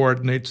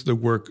coordinates the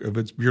work of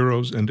its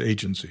bureaus and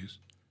agencies.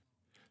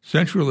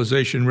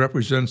 Centralization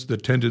represents the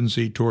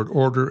tendency toward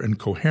order and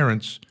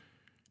coherence.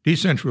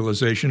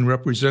 Decentralization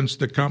represents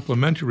the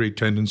complementary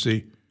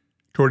tendency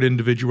toward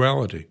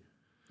individuality.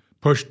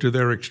 Pushed to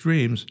their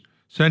extremes,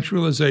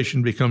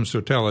 centralization becomes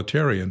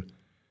totalitarian,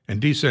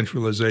 and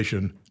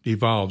decentralization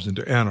devolves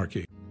into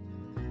anarchy.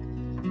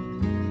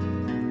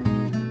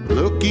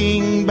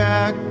 Looking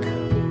back,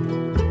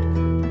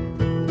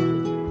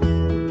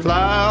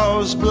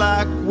 clouds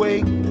black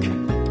wake,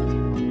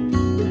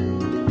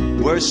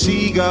 where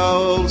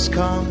seagulls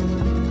come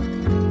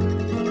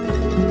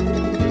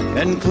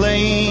and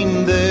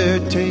claim their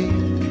take,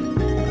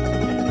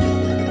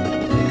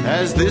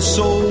 as this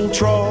old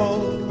trawl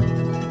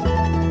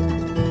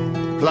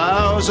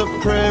plows a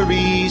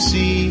prairie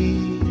sea.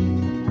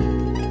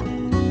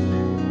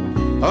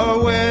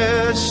 A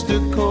West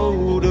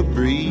Dakota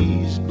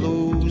breeze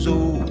blows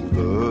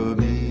over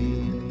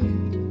me.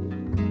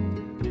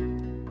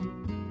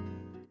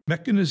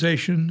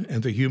 Mechanization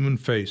and the human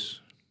face.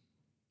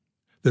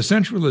 The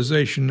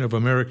centralization of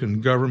American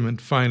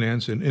government,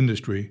 finance, and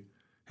industry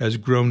has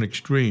grown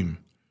extreme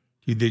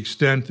to the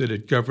extent that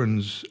it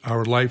governs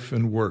our life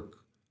and work.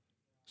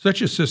 Such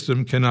a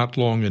system cannot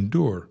long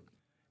endure,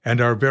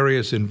 and our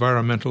various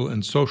environmental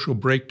and social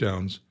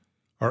breakdowns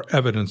are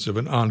evidence of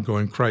an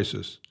ongoing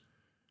crisis.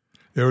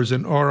 There is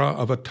an aura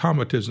of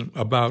automatism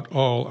about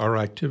all our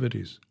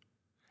activities,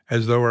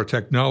 as though our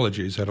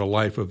technologies had a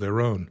life of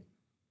their own.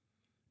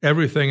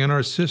 Everything in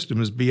our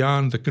system is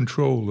beyond the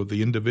control of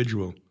the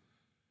individual.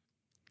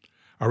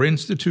 Our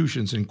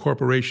institutions and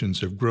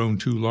corporations have grown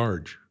too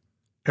large.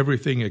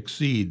 Everything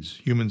exceeds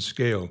human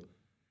scale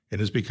and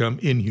has become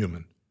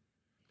inhuman.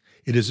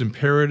 It is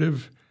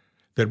imperative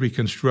that we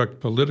construct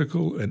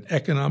political and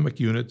economic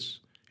units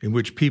in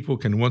which people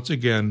can once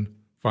again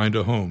find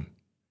a home.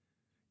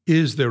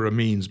 Is there a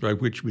means by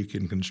which we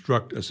can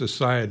construct a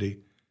society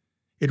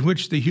in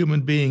which the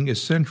human being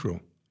is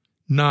central,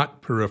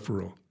 not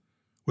peripheral,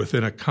 with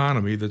an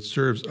economy that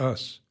serves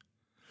us,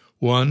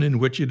 one in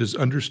which it is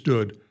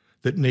understood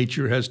that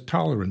nature has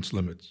tolerance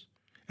limits,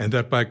 and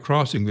that by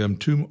crossing them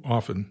too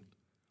often,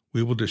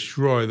 we will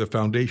destroy the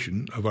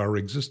foundation of our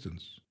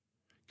existence?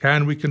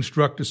 Can we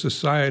construct a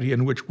society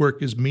in which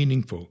work is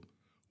meaningful,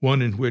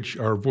 one in which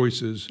our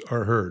voices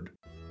are heard?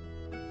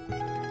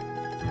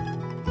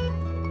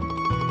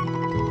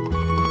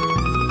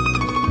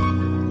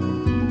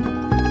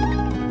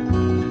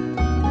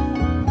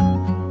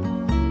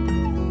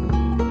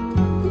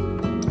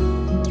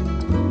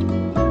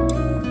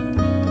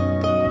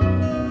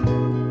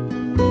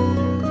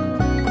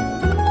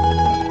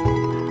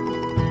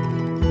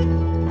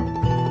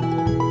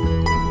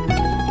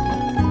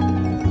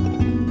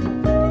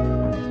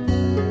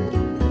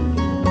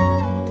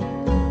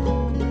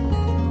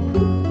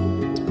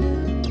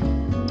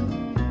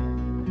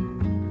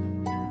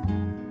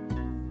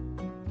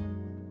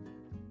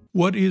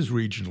 What is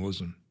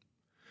regionalism?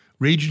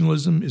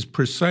 Regionalism is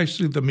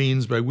precisely the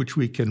means by which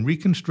we can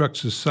reconstruct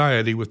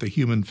society with a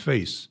human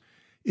face,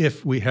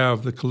 if we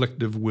have the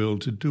collective will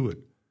to do it.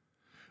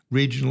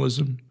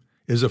 Regionalism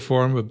is a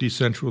form of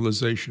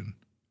decentralization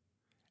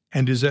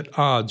and is at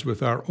odds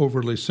with our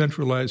overly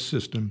centralized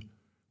system,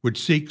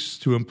 which seeks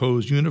to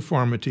impose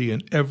uniformity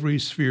in every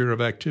sphere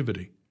of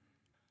activity.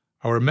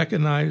 Our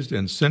mechanized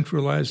and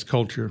centralized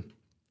culture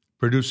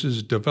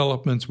produces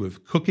developments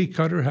with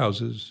cookie-cutter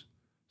houses,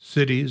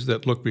 cities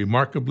that look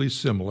remarkably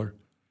similar,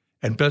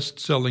 and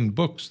best-selling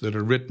books that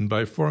are written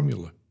by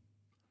formula.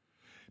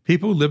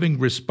 People living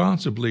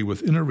responsibly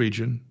within a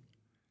region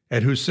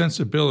and whose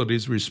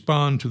sensibilities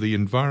respond to the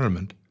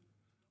environment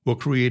will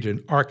create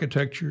an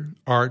architecture,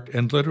 art,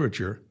 and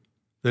literature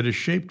that is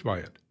shaped by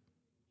it.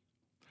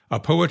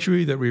 A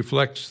poetry that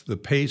reflects the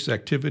pace,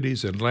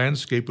 activities, and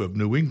landscape of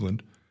New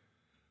England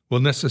will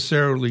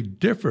necessarily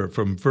differ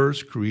from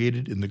verse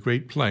created in the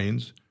Great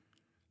Plains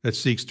that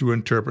seeks to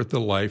interpret the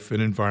life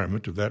and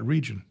environment of that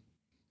region.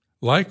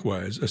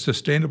 Likewise, a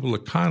sustainable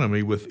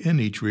economy within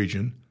each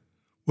region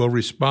will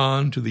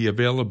respond to the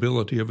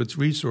availability of its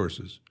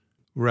resources,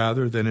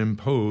 rather than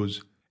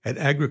impose an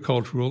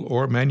agricultural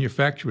or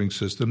manufacturing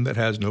system that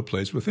has no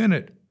place within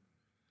it.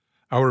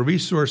 Our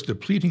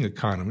resource-depleting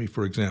economy,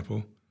 for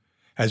example,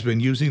 has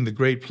been using the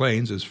Great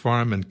Plains as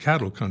farm and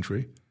cattle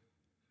country,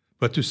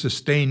 but to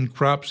sustain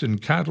crops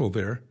and cattle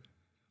there,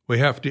 we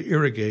have to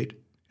irrigate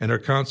and are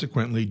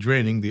consequently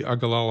draining the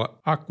Ogallala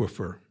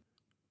Aquifer.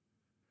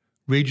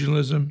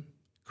 Regionalism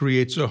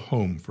creates a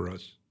home for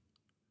us.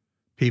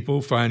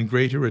 People find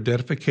greater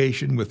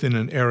identification within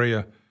an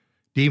area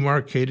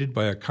demarcated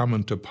by a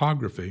common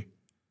topography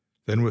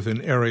than with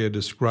an area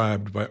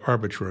described by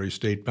arbitrary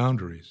state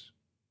boundaries.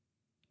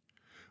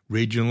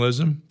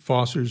 Regionalism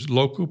fosters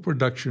local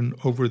production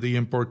over the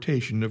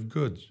importation of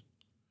goods.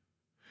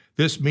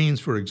 This means,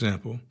 for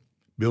example,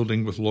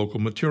 building with local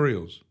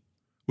materials,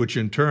 which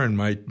in turn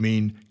might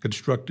mean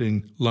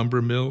constructing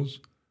lumber mills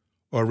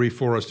or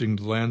reforesting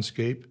the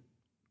landscape,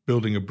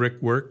 building a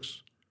brick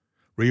works,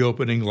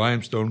 reopening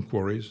limestone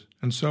quarries,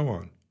 and so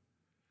on.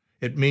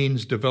 It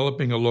means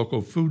developing a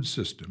local food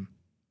system.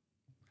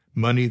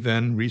 Money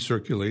then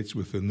recirculates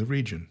within the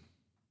region.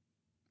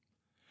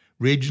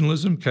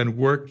 Regionalism can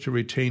work to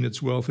retain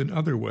its wealth in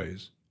other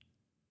ways.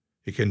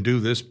 It can do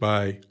this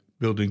by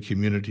building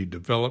community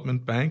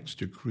development banks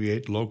to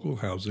create local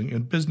housing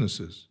and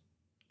businesses.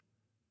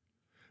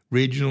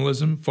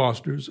 Regionalism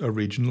fosters a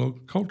regional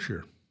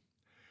culture.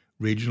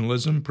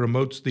 Regionalism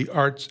promotes the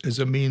arts as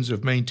a means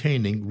of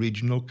maintaining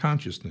regional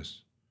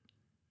consciousness.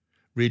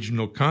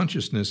 Regional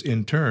consciousness,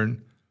 in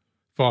turn,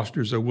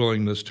 fosters a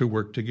willingness to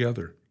work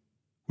together,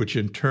 which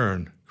in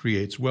turn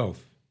creates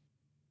wealth.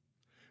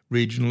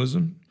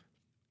 Regionalism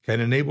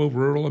can enable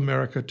rural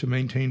America to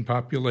maintain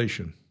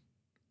population.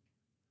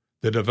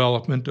 The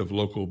development of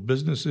local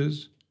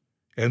businesses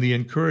and the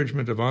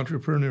encouragement of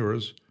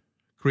entrepreneurs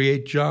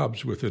create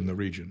jobs within the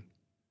region,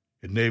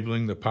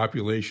 enabling the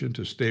population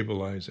to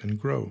stabilize and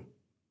grow.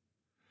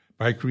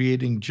 By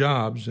creating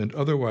jobs and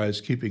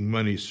otherwise keeping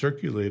money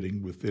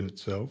circulating within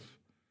itself,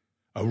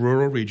 a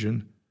rural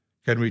region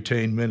can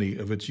retain many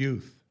of its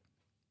youth.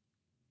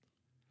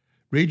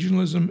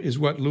 Regionalism is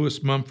what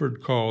Lewis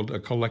Mumford called a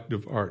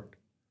collective art.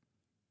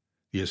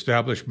 The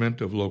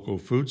establishment of local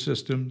food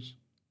systems,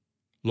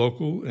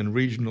 local and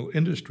regional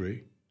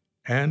industry,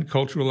 and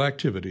cultural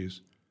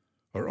activities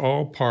are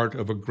all part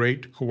of a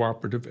great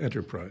cooperative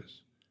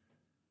enterprise.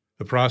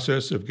 The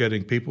process of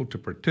getting people to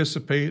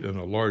participate on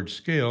a large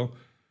scale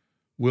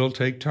will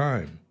take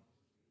time,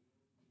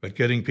 but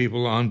getting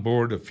people on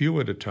board a few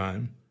at a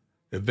time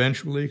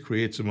eventually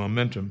creates a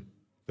momentum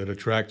that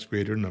attracts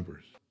greater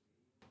numbers.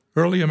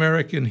 Early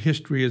American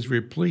history is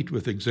replete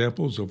with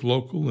examples of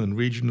local and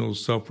regional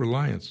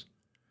self-reliance,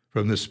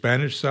 from the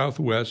Spanish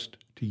Southwest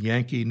to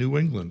Yankee New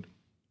England,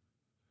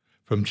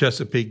 from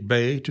Chesapeake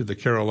Bay to the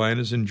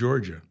Carolinas and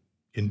Georgia.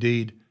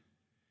 Indeed,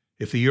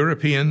 if the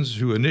Europeans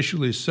who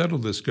initially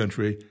settled this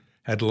country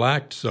had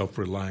lacked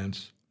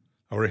self-reliance,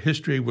 our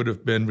history would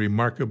have been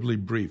remarkably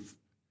brief.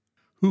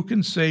 Who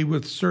can say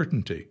with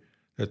certainty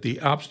that the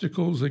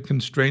obstacles and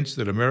constraints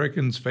that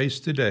Americans face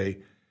today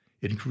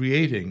in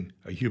creating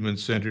a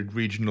human-centered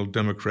regional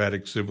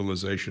democratic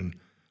civilization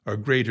are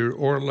greater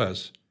or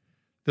less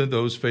than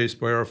those faced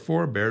by our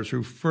forebears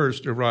who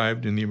first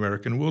arrived in the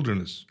American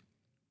wilderness?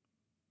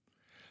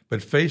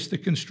 But face the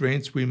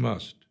constraints we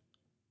must.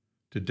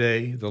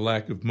 Today, the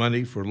lack of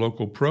money for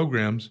local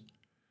programs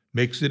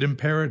makes it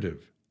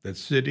imperative that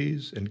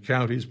cities and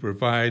counties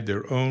provide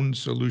their own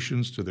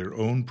solutions to their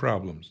own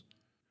problems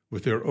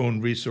with their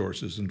own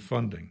resources and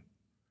funding.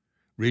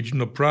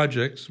 Regional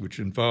projects, which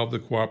involve the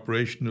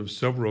cooperation of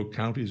several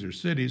counties or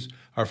cities,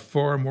 are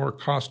far more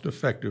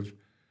cost-effective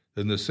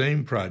than the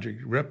same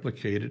project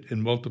replicated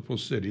in multiple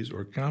cities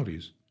or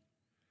counties.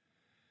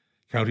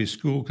 County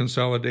school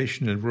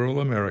consolidation in rural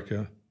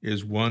America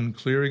is one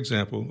clear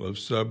example of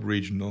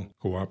sub-regional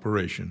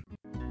cooperation.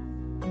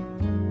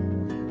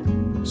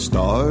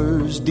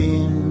 Stars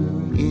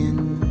dim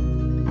in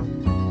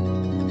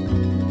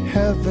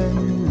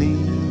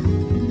heavenly,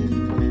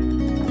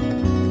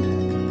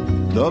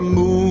 the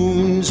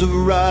moons are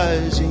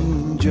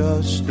rising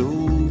just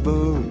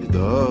over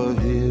the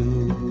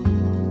hill.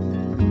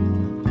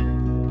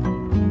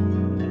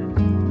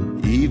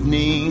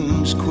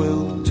 Evening's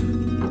quilt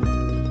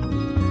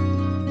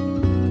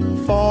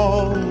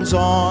falls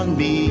on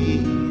me,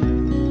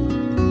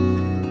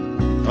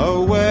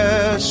 a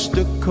West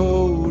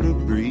Dakota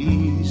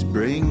breeze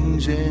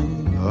brings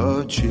in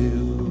a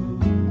chill.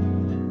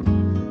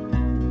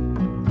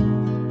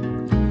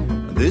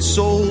 This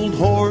old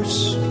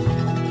horse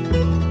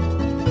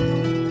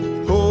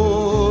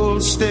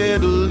pulls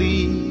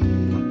steadily,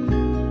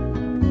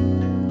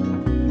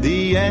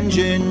 the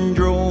engine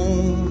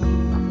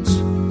drones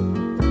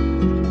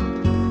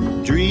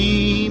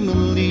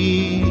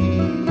dreamily,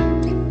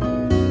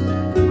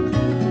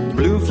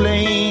 blue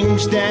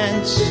flames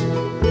dance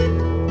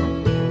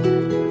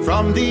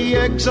from the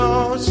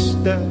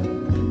exhaust deck,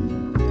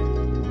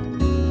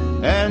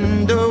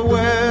 and a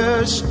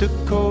West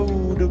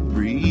Dakota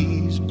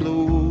breeze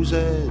blows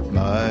at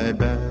my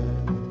back.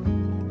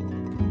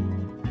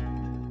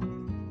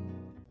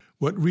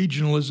 What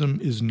regionalism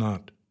is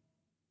not.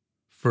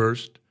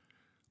 First,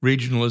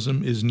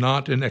 regionalism is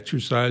not an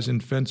exercise in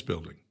fence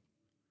building.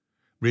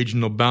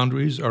 Regional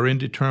boundaries are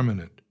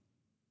indeterminate.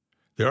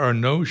 There are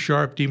no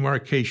sharp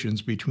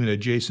demarcations between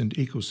adjacent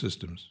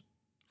ecosystems.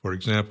 For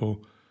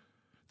example,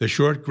 the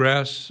short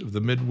grass of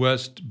the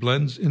Midwest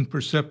blends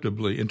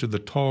imperceptibly into the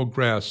tall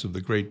grass of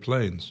the Great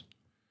Plains,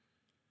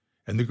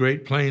 and the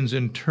Great Plains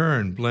in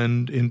turn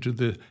blend into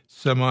the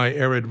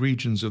semi-arid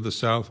regions of the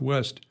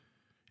Southwest,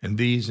 and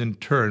these in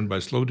turn, by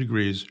slow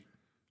degrees,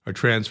 are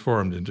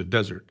transformed into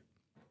desert.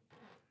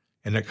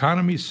 An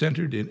economy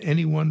centered in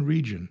any one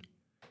region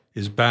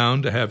is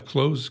bound to have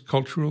close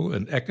cultural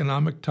and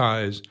economic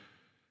ties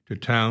to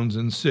towns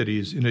and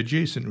cities in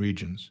adjacent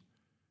regions,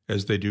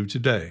 as they do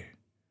today.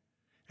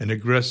 An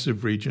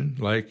aggressive region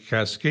like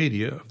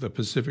Cascadia of the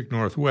Pacific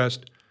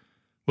Northwest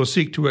will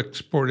seek to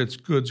export its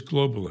goods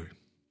globally.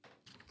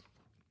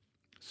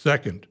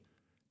 Second,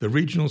 the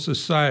regional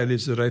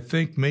societies that I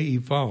think may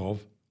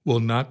evolve will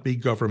not be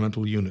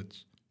governmental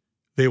units.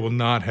 They will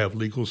not have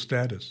legal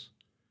status.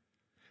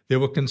 They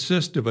will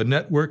consist of a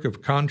network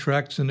of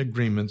contracts and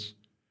agreements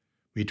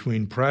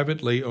between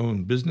privately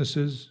owned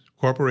businesses,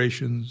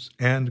 corporations,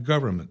 and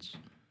governments,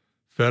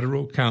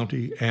 federal,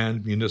 county,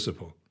 and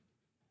municipal.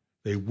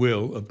 They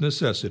will, of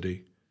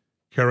necessity,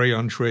 carry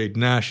on trade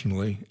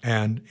nationally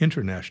and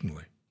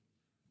internationally.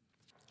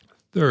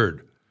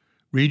 Third,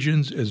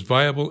 regions as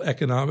viable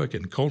economic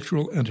and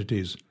cultural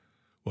entities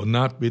will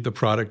not be the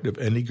product of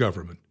any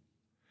government.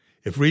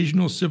 If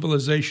regional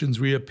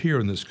civilizations reappear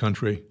in this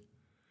country,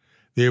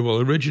 they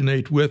will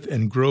originate with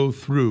and grow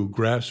through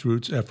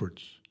grassroots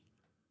efforts.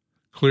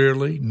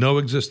 Clearly, no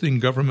existing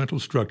governmental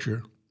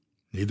structure,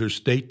 neither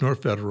state nor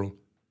federal,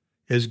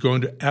 is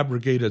going to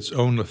abrogate its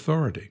own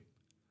authority.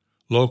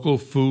 Local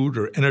food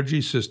or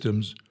energy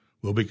systems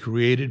will be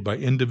created by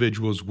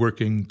individuals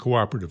working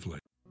cooperatively.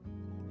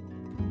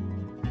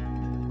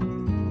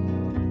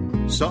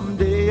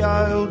 Someday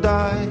I'll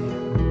die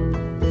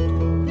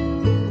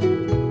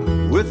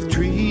with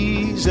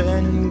trees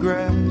and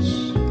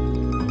grass.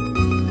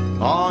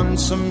 On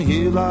some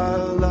hill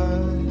I'll lie.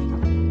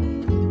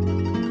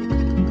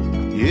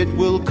 It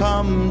will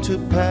come to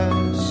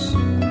pass.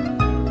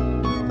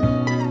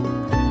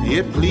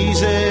 It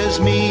pleases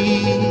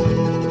me.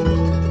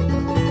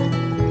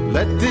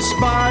 Let this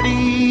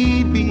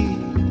body be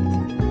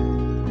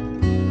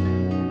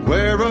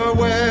where a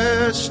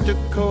West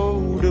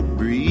Dakota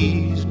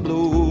breeze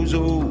blows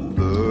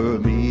over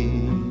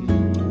me.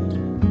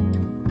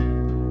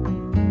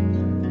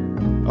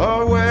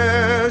 A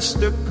West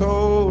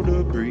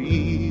Dakota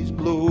breeze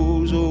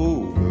blows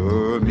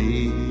over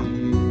me.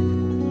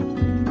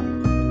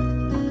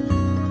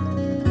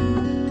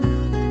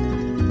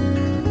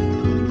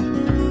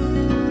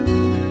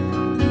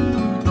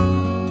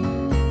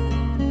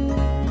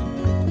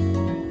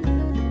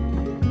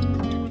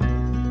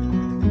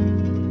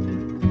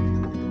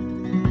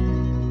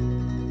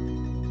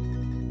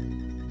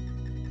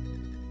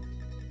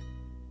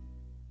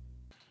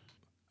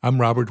 I'm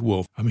Robert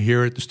Wolf. I'm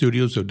here at the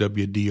studios of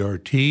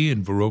WDRT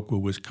in Viroqua,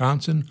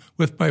 Wisconsin,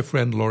 with my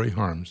friend Laurie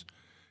Harms.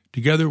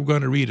 Together we're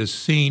going to read a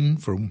scene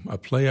from a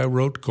play I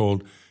wrote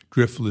called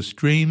Driftless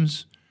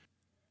Dreams.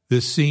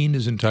 This scene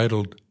is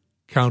entitled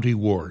County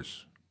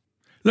Wars.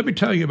 Let me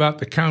tell you about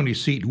the county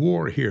seat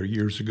war here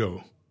years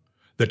ago.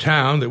 The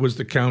town that was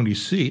the county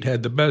seat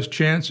had the best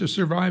chance of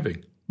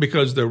surviving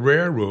because the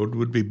railroad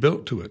would be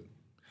built to it.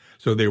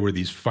 So there were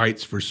these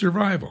fights for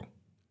survival.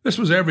 This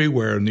was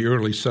everywhere in the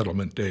early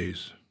settlement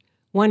days.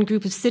 One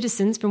group of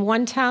citizens from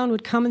one town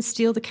would come and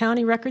steal the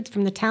county records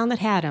from the town that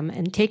had them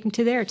and take them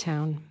to their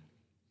town.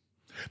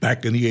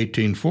 Back in the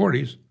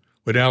 1840s,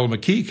 when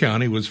Allamakee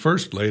County was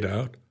first laid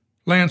out,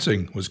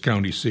 Lansing was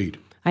county seat.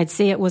 I'd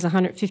say it was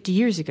 150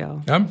 years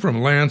ago. I'm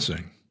from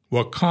Lansing.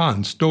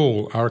 Wakan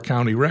stole our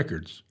county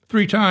records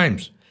 3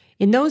 times.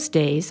 In those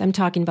days, I'm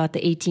talking about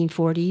the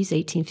 1840s,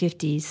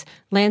 1850s,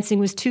 Lansing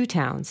was 2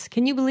 towns.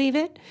 Can you believe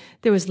it?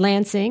 There was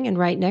Lansing, and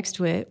right next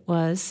to it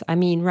was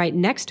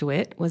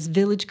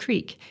Village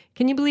Creek.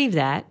 Can you believe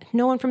that?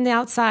 No one from the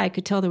outside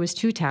could tell there was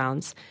 2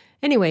 towns.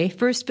 Anyway,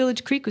 first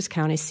Village Creek was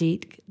county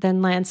seat,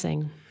 then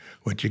Lansing.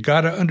 What you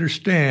got to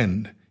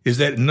understand is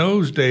that in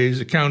those days,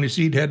 the county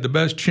seat had the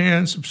best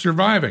chance of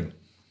surviving.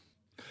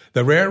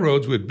 The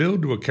railroads would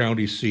build to a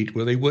county seat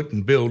where they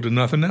wouldn't build to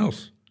nothing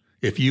else.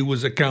 If you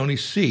was a county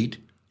seat,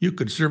 you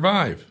could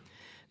survive.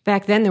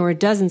 Back then, there were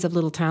dozens of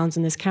little towns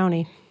in this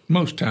county.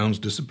 Most towns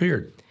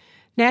disappeared.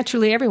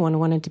 Naturally, everyone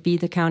wanted to be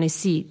the county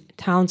seat.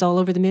 Towns all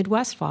over the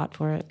Midwest fought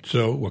for it.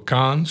 So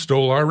Wakan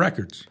stole our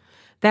records.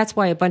 That's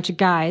why a bunch of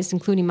guys,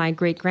 including my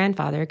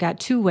great-grandfather, got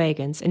 2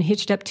 wagons and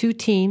hitched up 2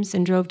 teams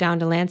and drove down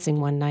to Lansing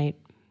one night.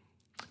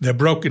 They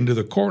broke into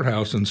the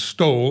courthouse and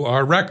stole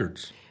our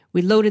records.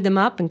 We loaded them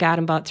up and got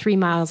them about 3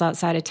 miles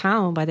outside of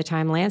town by the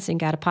time Lansing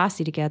got a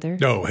posse together.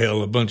 Oh,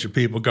 hell, a bunch of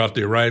people got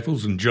their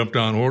rifles and jumped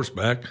on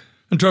horseback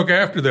and took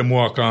after them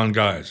walk-on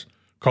guys,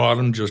 caught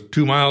them just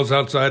 2 miles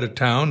outside of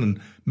town and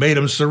made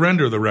them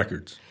surrender the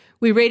records.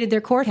 We raided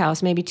their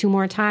courthouse maybe 2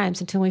 more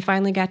times until we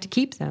finally got to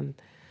keep them.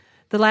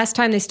 The last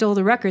time they stole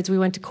the records, we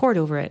went to court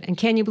over it, and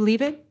can you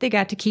believe it? They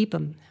got to keep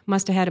them.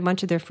 Must have had a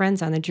bunch of their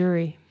friends on the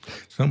jury.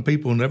 Some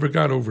people never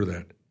got over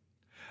that.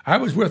 I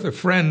was with a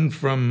friend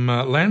from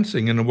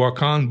Lansing in a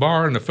Wakan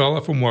bar, and a fella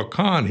from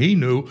Wakan he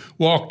knew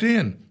walked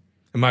in.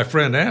 And my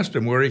friend asked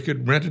him where he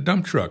could rent a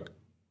dump truck.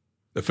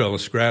 The fella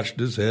scratched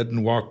his head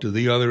and walked to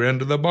the other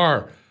end of the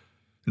bar.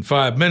 In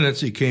 5 minutes,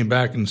 he came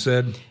back and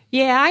said,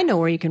 "Yeah, I know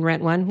where you can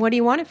rent one. What do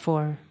you want it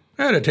for?"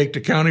 "I had to take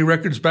the county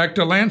records back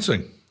to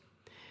Lansing."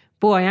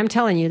 Boy, I'm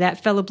telling you,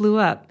 that fella blew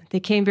up.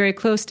 They came very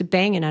close to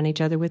banging on each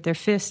other with their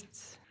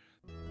fists.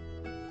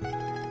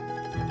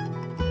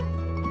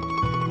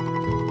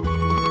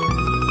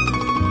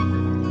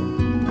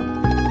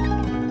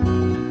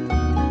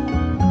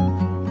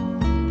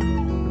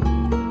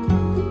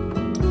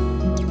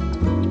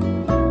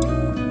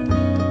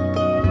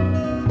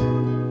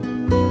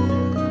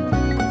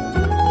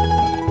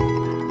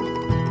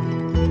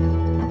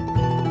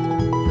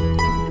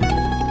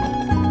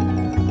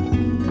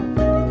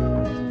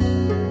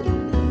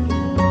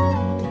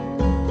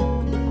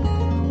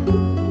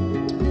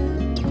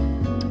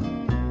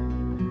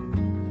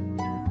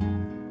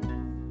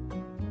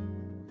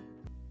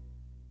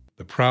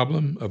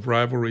 problem of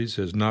rivalries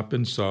has not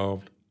been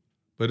solved,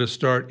 but a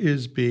start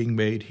is being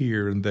made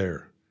here and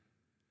there.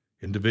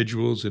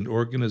 Individuals and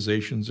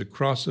organizations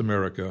across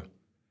America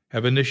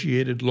have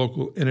initiated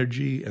local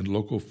energy and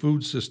local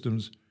food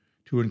systems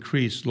to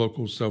increase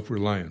local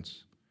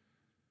self-reliance.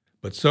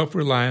 But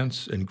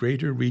self-reliance and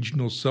greater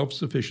regional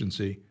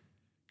self-sufficiency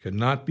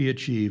cannot be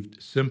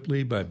achieved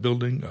simply by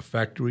building a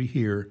factory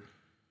here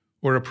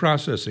or a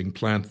processing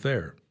plant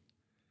there.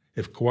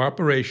 If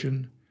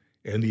cooperation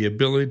and the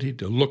ability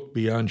to look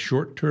beyond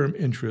short-term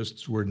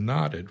interests were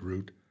not at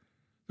root,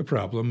 the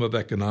problem of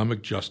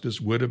economic justice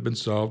would have been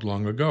solved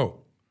long ago.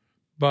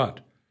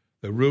 But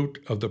the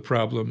root of the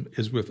problem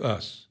is with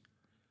us.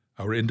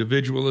 Our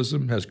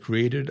individualism has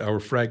created our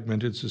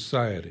fragmented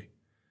society.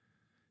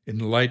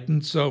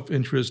 Enlightened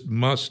self-interest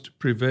must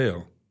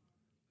prevail.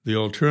 The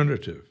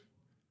alternative,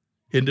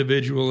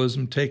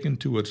 individualism taken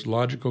to its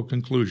logical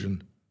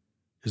conclusion,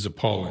 is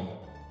appalling.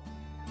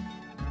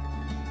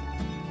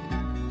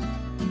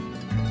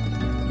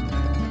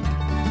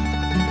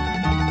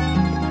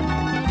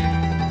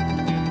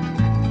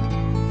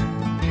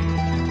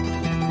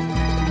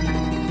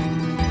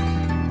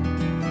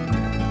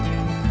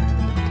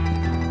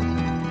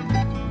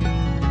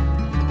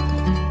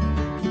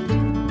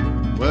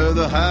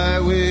 The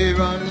highway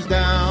runs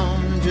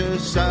down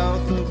just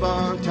south of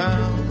our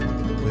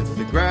town, with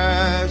the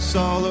grass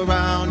all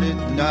around it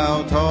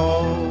now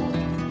tall,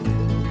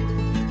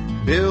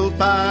 built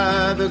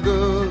by the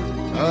good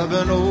of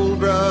an old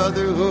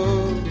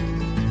brotherhood,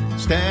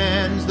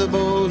 stands the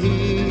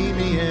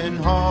Bohemian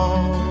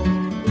Hall,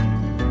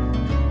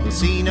 the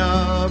scene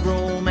of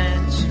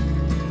romance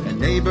and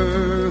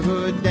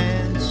neighborhood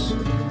dance,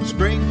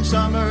 spring,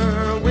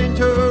 summer,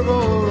 winter,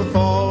 or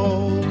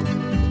fall.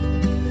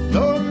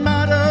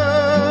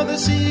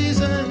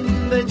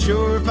 They'd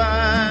sure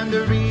find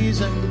a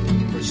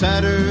reason for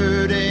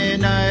Saturday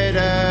night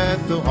at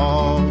the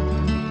hall.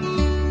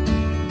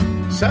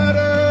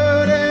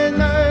 Saturday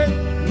night,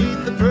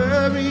 neath the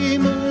prairie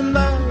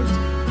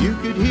moonlight, you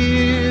could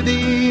hear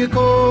the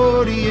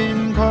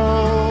accordion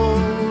call.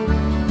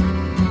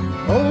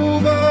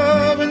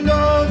 Over and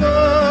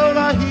over,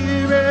 I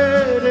hear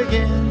it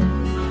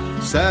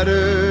again,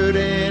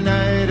 Saturday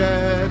night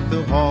at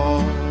the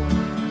hall.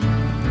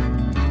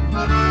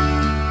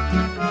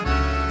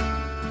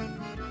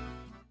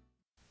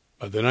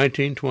 By the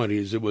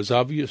 1920s, it was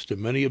obvious to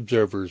many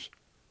observers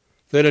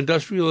that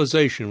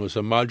industrialization was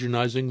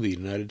homogenizing the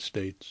United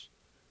States.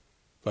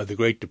 By the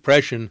Great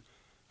Depression,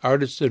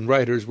 artists and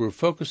writers were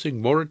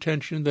focusing more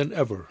attention than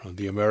ever on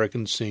the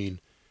American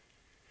scene,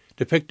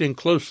 depicting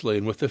closely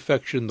and with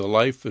affection the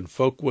life and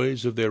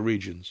folkways of their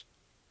regions.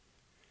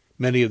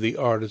 Many of the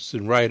artists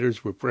and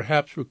writers were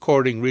perhaps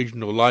recording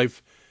regional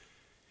life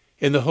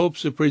in the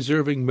hopes of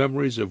preserving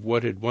memories of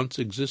what had once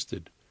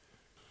existed.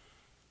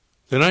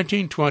 The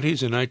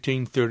 1920s and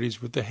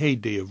 1930s were the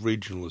heyday of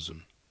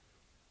regionalism.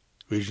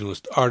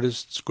 Regionalist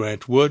artists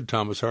Grant Wood,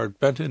 Thomas Hart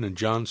Benton, and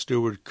John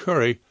Stewart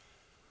Curry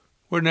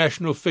were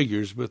national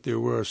figures, but there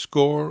were a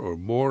score or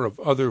more of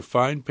other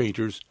fine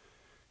painters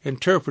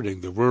interpreting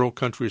the rural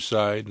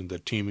countryside and the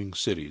teeming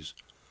cities,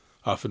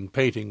 often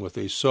painting what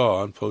they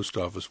saw on post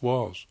office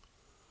walls.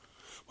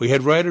 We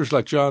had writers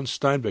like John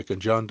Steinbeck and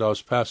John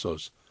Dos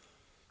Passos,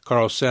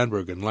 Carl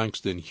Sandburg and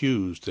Langston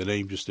Hughes, to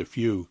name just a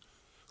few,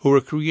 who were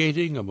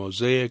creating a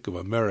mosaic of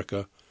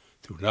America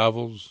through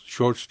novels,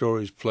 short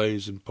stories,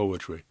 plays, and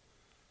poetry.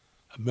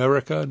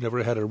 America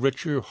never had a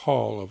richer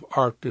haul of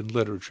art and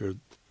literature.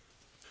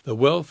 The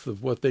wealth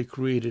of what they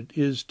created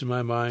is, to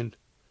my mind,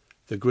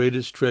 the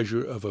greatest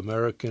treasure of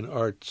American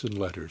arts and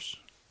letters.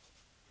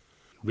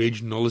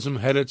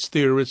 Regionalism had its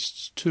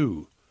theorists,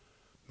 too,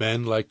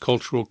 men like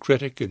cultural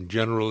critic and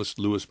generalist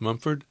Lewis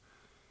Mumford,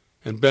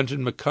 and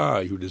Benton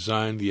MacKaye, who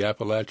designed the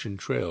Appalachian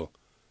Trail.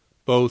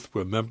 Both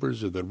were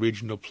members of the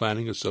Regional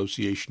Planning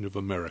Association of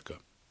America.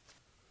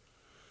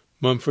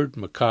 Mumford,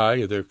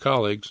 MacKaye, and their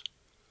colleagues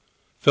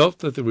felt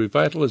that the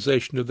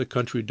revitalization of the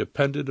country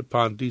depended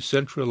upon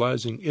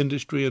decentralizing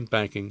industry and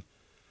banking,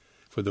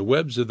 for the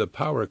webs of the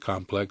power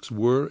complex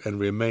were and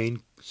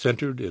remain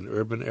centered in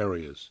urban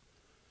areas.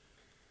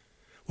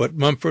 What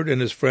Mumford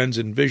and his friends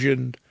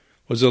envisioned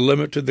was a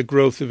limit to the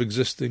growth of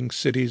existing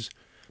cities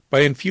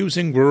by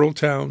infusing rural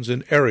towns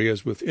and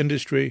areas with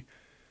industry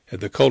and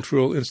the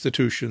cultural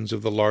institutions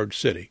of the large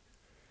city.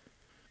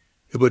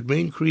 It would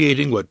mean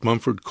creating what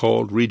Mumford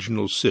called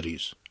regional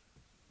cities.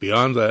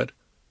 Beyond that,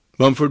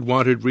 Mumford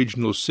wanted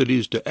regional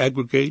cities to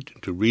aggregate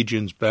into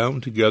regions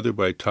bound together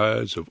by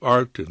ties of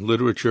art and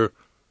literature,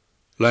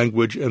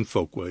 language, and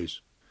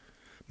folkways.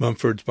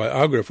 Mumford's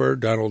biographer,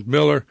 Donald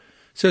Miller,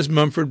 says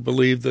Mumford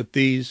believed that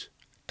these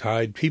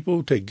tied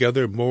people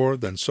together more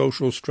than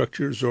social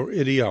structures or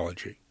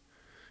ideology.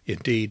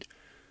 Indeed,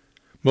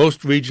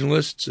 most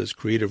regionalists, as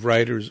creative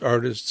writers,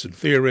 artists, and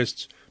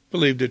theorists,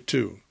 believed it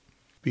too.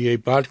 B.A.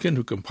 Bodkin,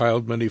 who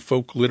compiled many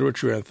folk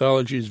literature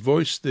anthologies,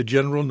 voiced the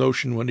general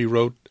notion when he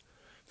wrote,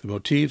 "The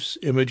motifs,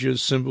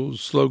 images,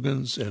 symbols,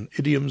 slogans, and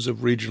idioms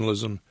of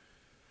regionalism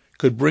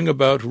could bring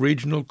about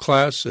regional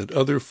class and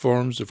other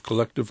forms of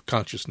collective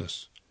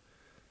consciousness."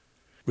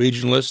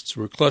 Regionalists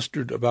were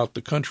clustered about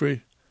the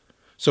country,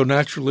 so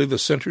naturally the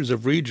centers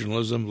of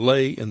regionalism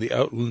lay in the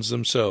outlands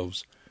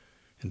themselves,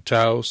 in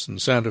Taos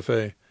and Santa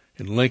Fe,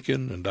 in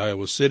Lincoln and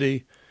Iowa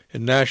City,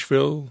 in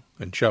Nashville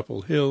and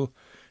Chapel Hill,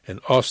 in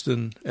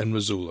Austin and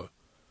Missoula.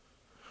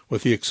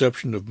 With the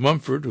exception of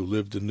Mumford, who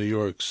lived in New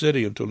York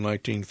City until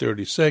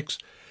 1936,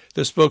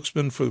 the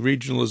spokesman for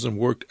regionalism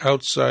worked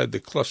outside the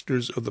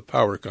clusters of the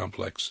power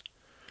complex,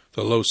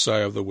 the loci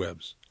of the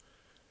webs.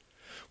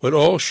 What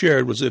all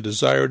shared was a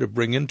desire to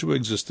bring into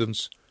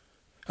existence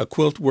a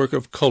quilt work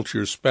of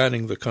culture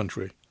spanning the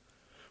country,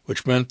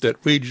 which meant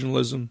that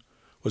regionalism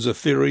was a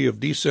theory of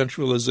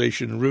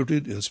decentralization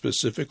rooted in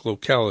specific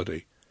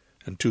locality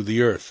and to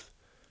the earth.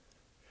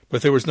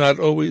 But there was not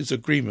always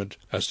agreement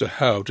as to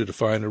how to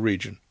define a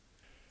region.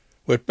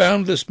 What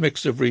bound this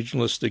mix of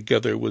regionalists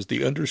together was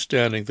the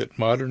understanding that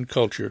modern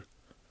culture,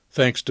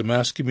 thanks to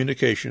mass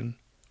communication,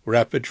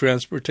 rapid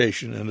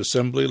transportation, and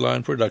assembly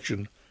line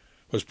production,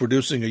 was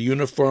producing a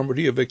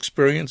uniformity of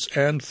experience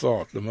and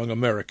thought among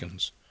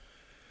Americans.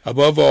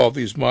 Above all,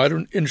 these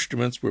modern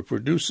instruments were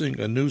producing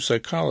a new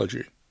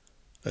psychology,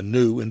 a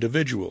new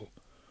individual,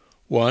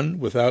 one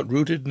without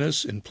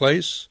rootedness in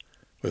place,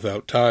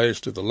 without ties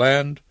to the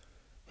land,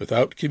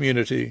 without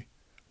community,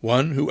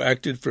 one who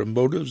acted from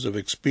motives of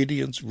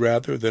expedience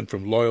rather than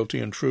from loyalty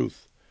and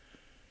truth.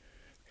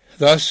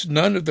 Thus,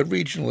 none of the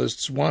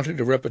regionalists wanted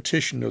a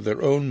repetition of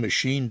their own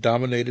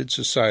machine-dominated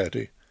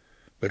society,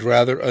 but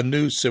rather a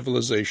new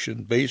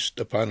civilization based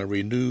upon a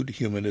renewed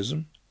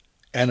humanism,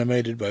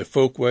 animated by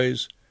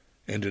folkways,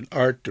 and an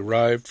art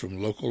derived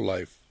from local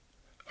life.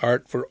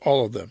 Art for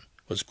all of them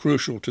was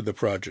crucial to the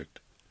project,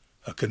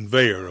 a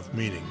conveyor of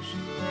meanings.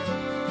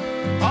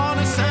 On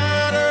a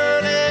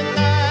Saturday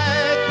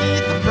night,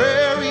 beneath the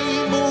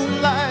prairie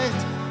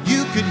moonlight,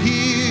 you could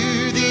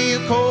hear the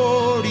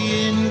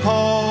accordion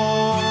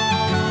call.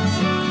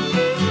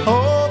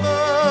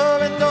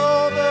 Over and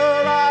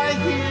over, I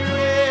hear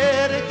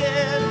it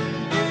again.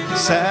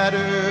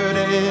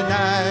 Saturday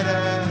night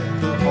at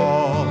the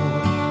hall.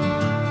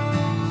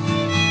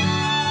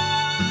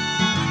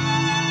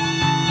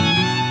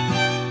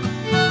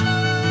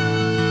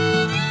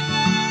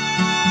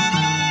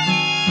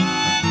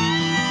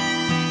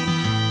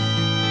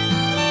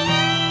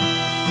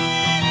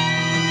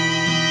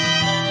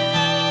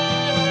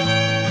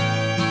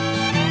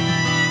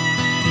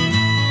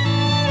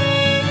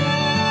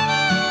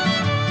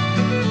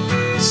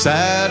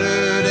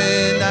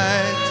 Saturday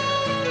night,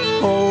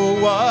 oh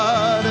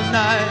what a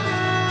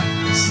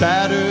night,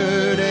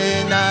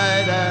 Saturday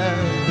night at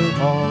the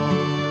hall.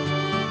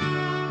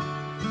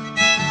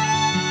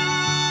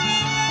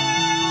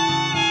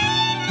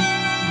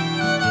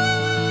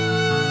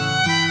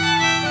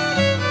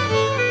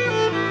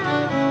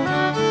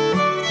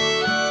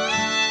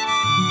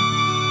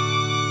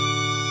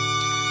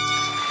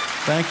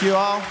 Thank you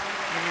all.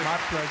 My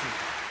pleasure.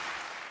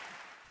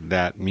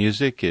 That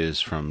music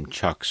is from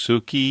Chuck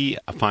Suki,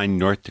 a fine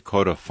North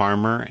Dakota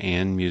farmer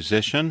and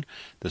musician.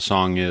 The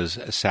song is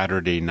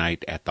Saturday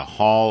Night at the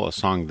Hall, a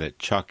song that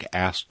Chuck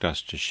asked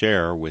us to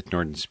share with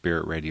Northern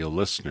Spirit Radio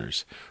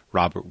listeners.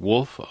 Robert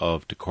Wolf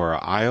of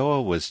Decorah,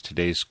 Iowa, was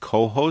today's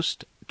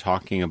co-host,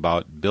 talking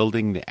about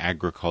building the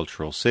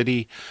agricultural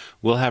city.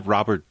 We'll have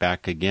Robert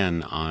back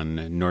again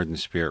on Northern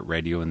Spirit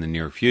Radio in the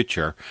near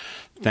future.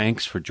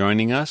 Thanks for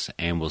joining us,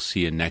 and we'll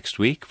see you next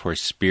week for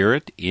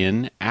Spirit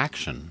in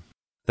Action.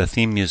 The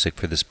theme music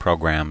for this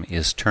program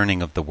is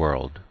Turning of the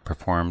World,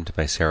 performed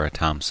by Sarah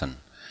Thompson.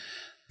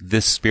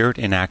 This Spirit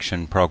in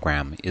Action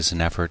program is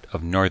an effort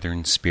of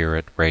Northern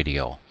Spirit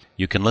Radio.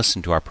 You can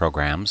listen to our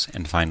programs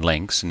and find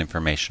links and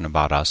information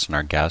about us and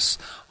our guests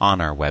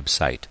on our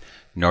website,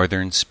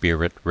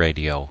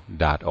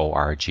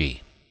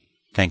 northernspiritradio.org.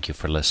 Thank you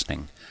for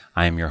listening.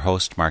 I am your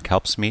host, Mark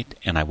Helpsmeet,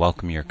 and I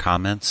welcome your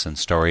comments and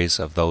stories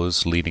of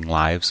those leading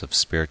lives of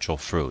spiritual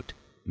fruit.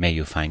 May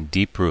you find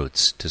deep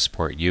roots to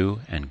support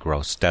you and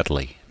grow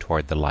steadily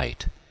toward the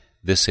light.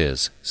 This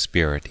is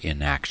Spirit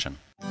in Action.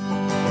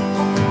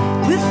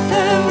 With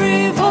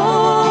every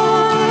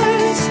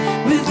voice,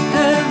 with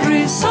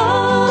every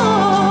song.